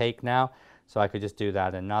going opaque now? So I could just do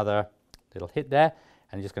that another little hit there,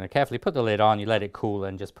 and you're just going to carefully put the lid on, you let it cool,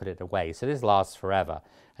 and just put it away. So this lasts forever.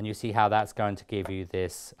 And you see how that's going to give you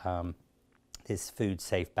this, this food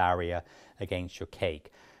safe barrier against your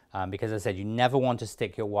cake. Because as I said, you never want to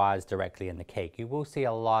stick your wires directly in the cake. You will see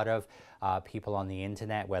a lot of people on the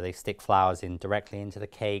internet where they stick flowers in directly into the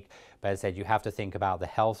cake. But as I said, you have to think about the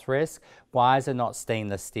health risk. Wires are not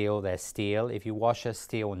stainless steel, they're steel. If you wash a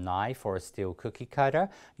steel knife or a steel cookie cutter,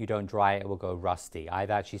 you don't dry it, it will go rusty. I've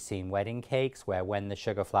actually seen wedding cakes where when the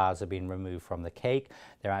sugar flowers have been removed from the cake,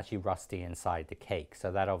 they're actually rusty inside the cake.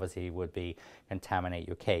 So that obviously would contaminate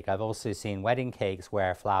your cake. I've also seen wedding cakes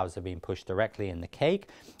where flowers have been pushed directly in the cake,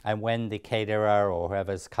 and when the caterer or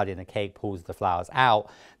whoever's cutting the cake pulls the flowers out,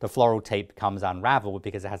 the floral tape becomes unraveled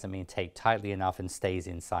because it hasn't been taped tightly enough and stays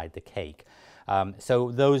inside the cake.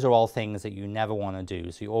 So those are all things that you never want to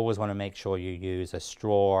do. So you always want to make sure you use a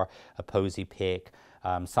straw, a posy pick,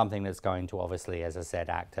 something that's going to obviously, as I said,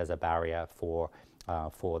 act as a barrier for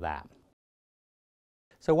that.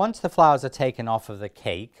 So once the flowers are taken off of the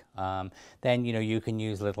cake, then you can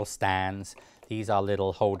use little stands. These are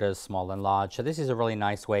little holders, small and large. So this is a really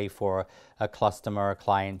nice way for a customer, a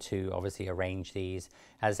client to obviously arrange these.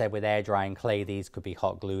 As I said, with air drying clay, these could be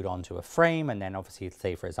hot glued onto a frame. And then obviously,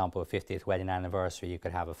 say for example, a 50th wedding anniversary, you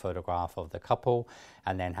could have a photograph of the couple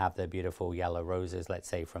and then have the beautiful yellow roses, let's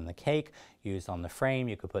say from the cake, used on the frame.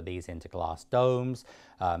 You could put these into glass domes.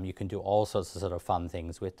 You can do all sorts of sort of fun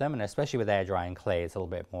things with them. And especially with air drying clay, it's a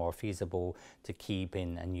little bit more feasible to keep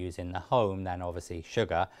in and use in the home than obviously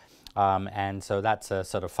sugar. And so that's a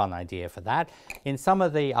sort of fun idea for that. In some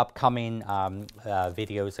of the upcoming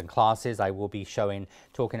videos and classes, I will be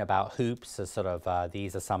talking about hoops. So sort of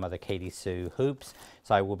these are some of the Katie Sue hoops.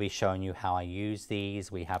 So I will be showing you how I use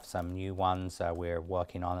these. We have some new ones we're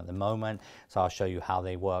working on at the moment. So I'll show you how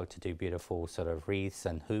they work to do beautiful sort of wreaths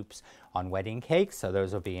and hoops on wedding cakes. So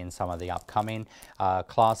those will be in some of the upcoming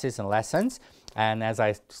classes and lessons. And as I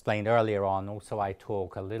explained earlier on, also I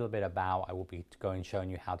talk a little bit about, I will be showing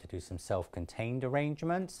you how to do some self-contained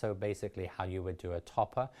arrangements. So basically how you would do a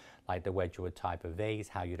topper, like the Wedgwood type of vase,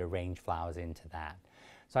 how you'd arrange flowers into that.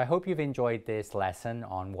 So I hope you've enjoyed this lesson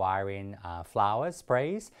on wiring flower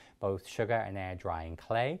sprays, both sugar and air drying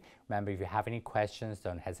clay. Remember, if you have any questions,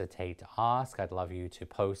 don't hesitate to ask. I'd love you to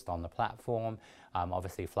post on the platform.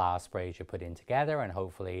 Obviously, flower sprays you put in together, and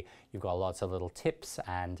hopefully you've got lots of little tips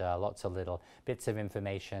and lots of little bits of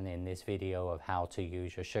information in this video of how to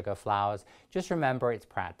use your sugar flowers. Just remember, it's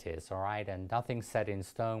practice, all right? And nothing's set in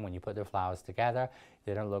stone. When you put the flowers together, if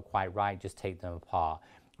they don't look quite right, just take them apart.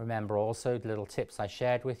 Remember also the little tips I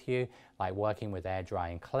shared with you, like working with air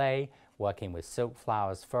drying clay, working with silk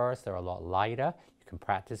flowers first. They're a lot lighter. You can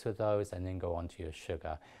practice with those and then go on to your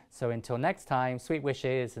sugar. So until next time, sweet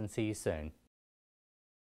wishes and see you soon.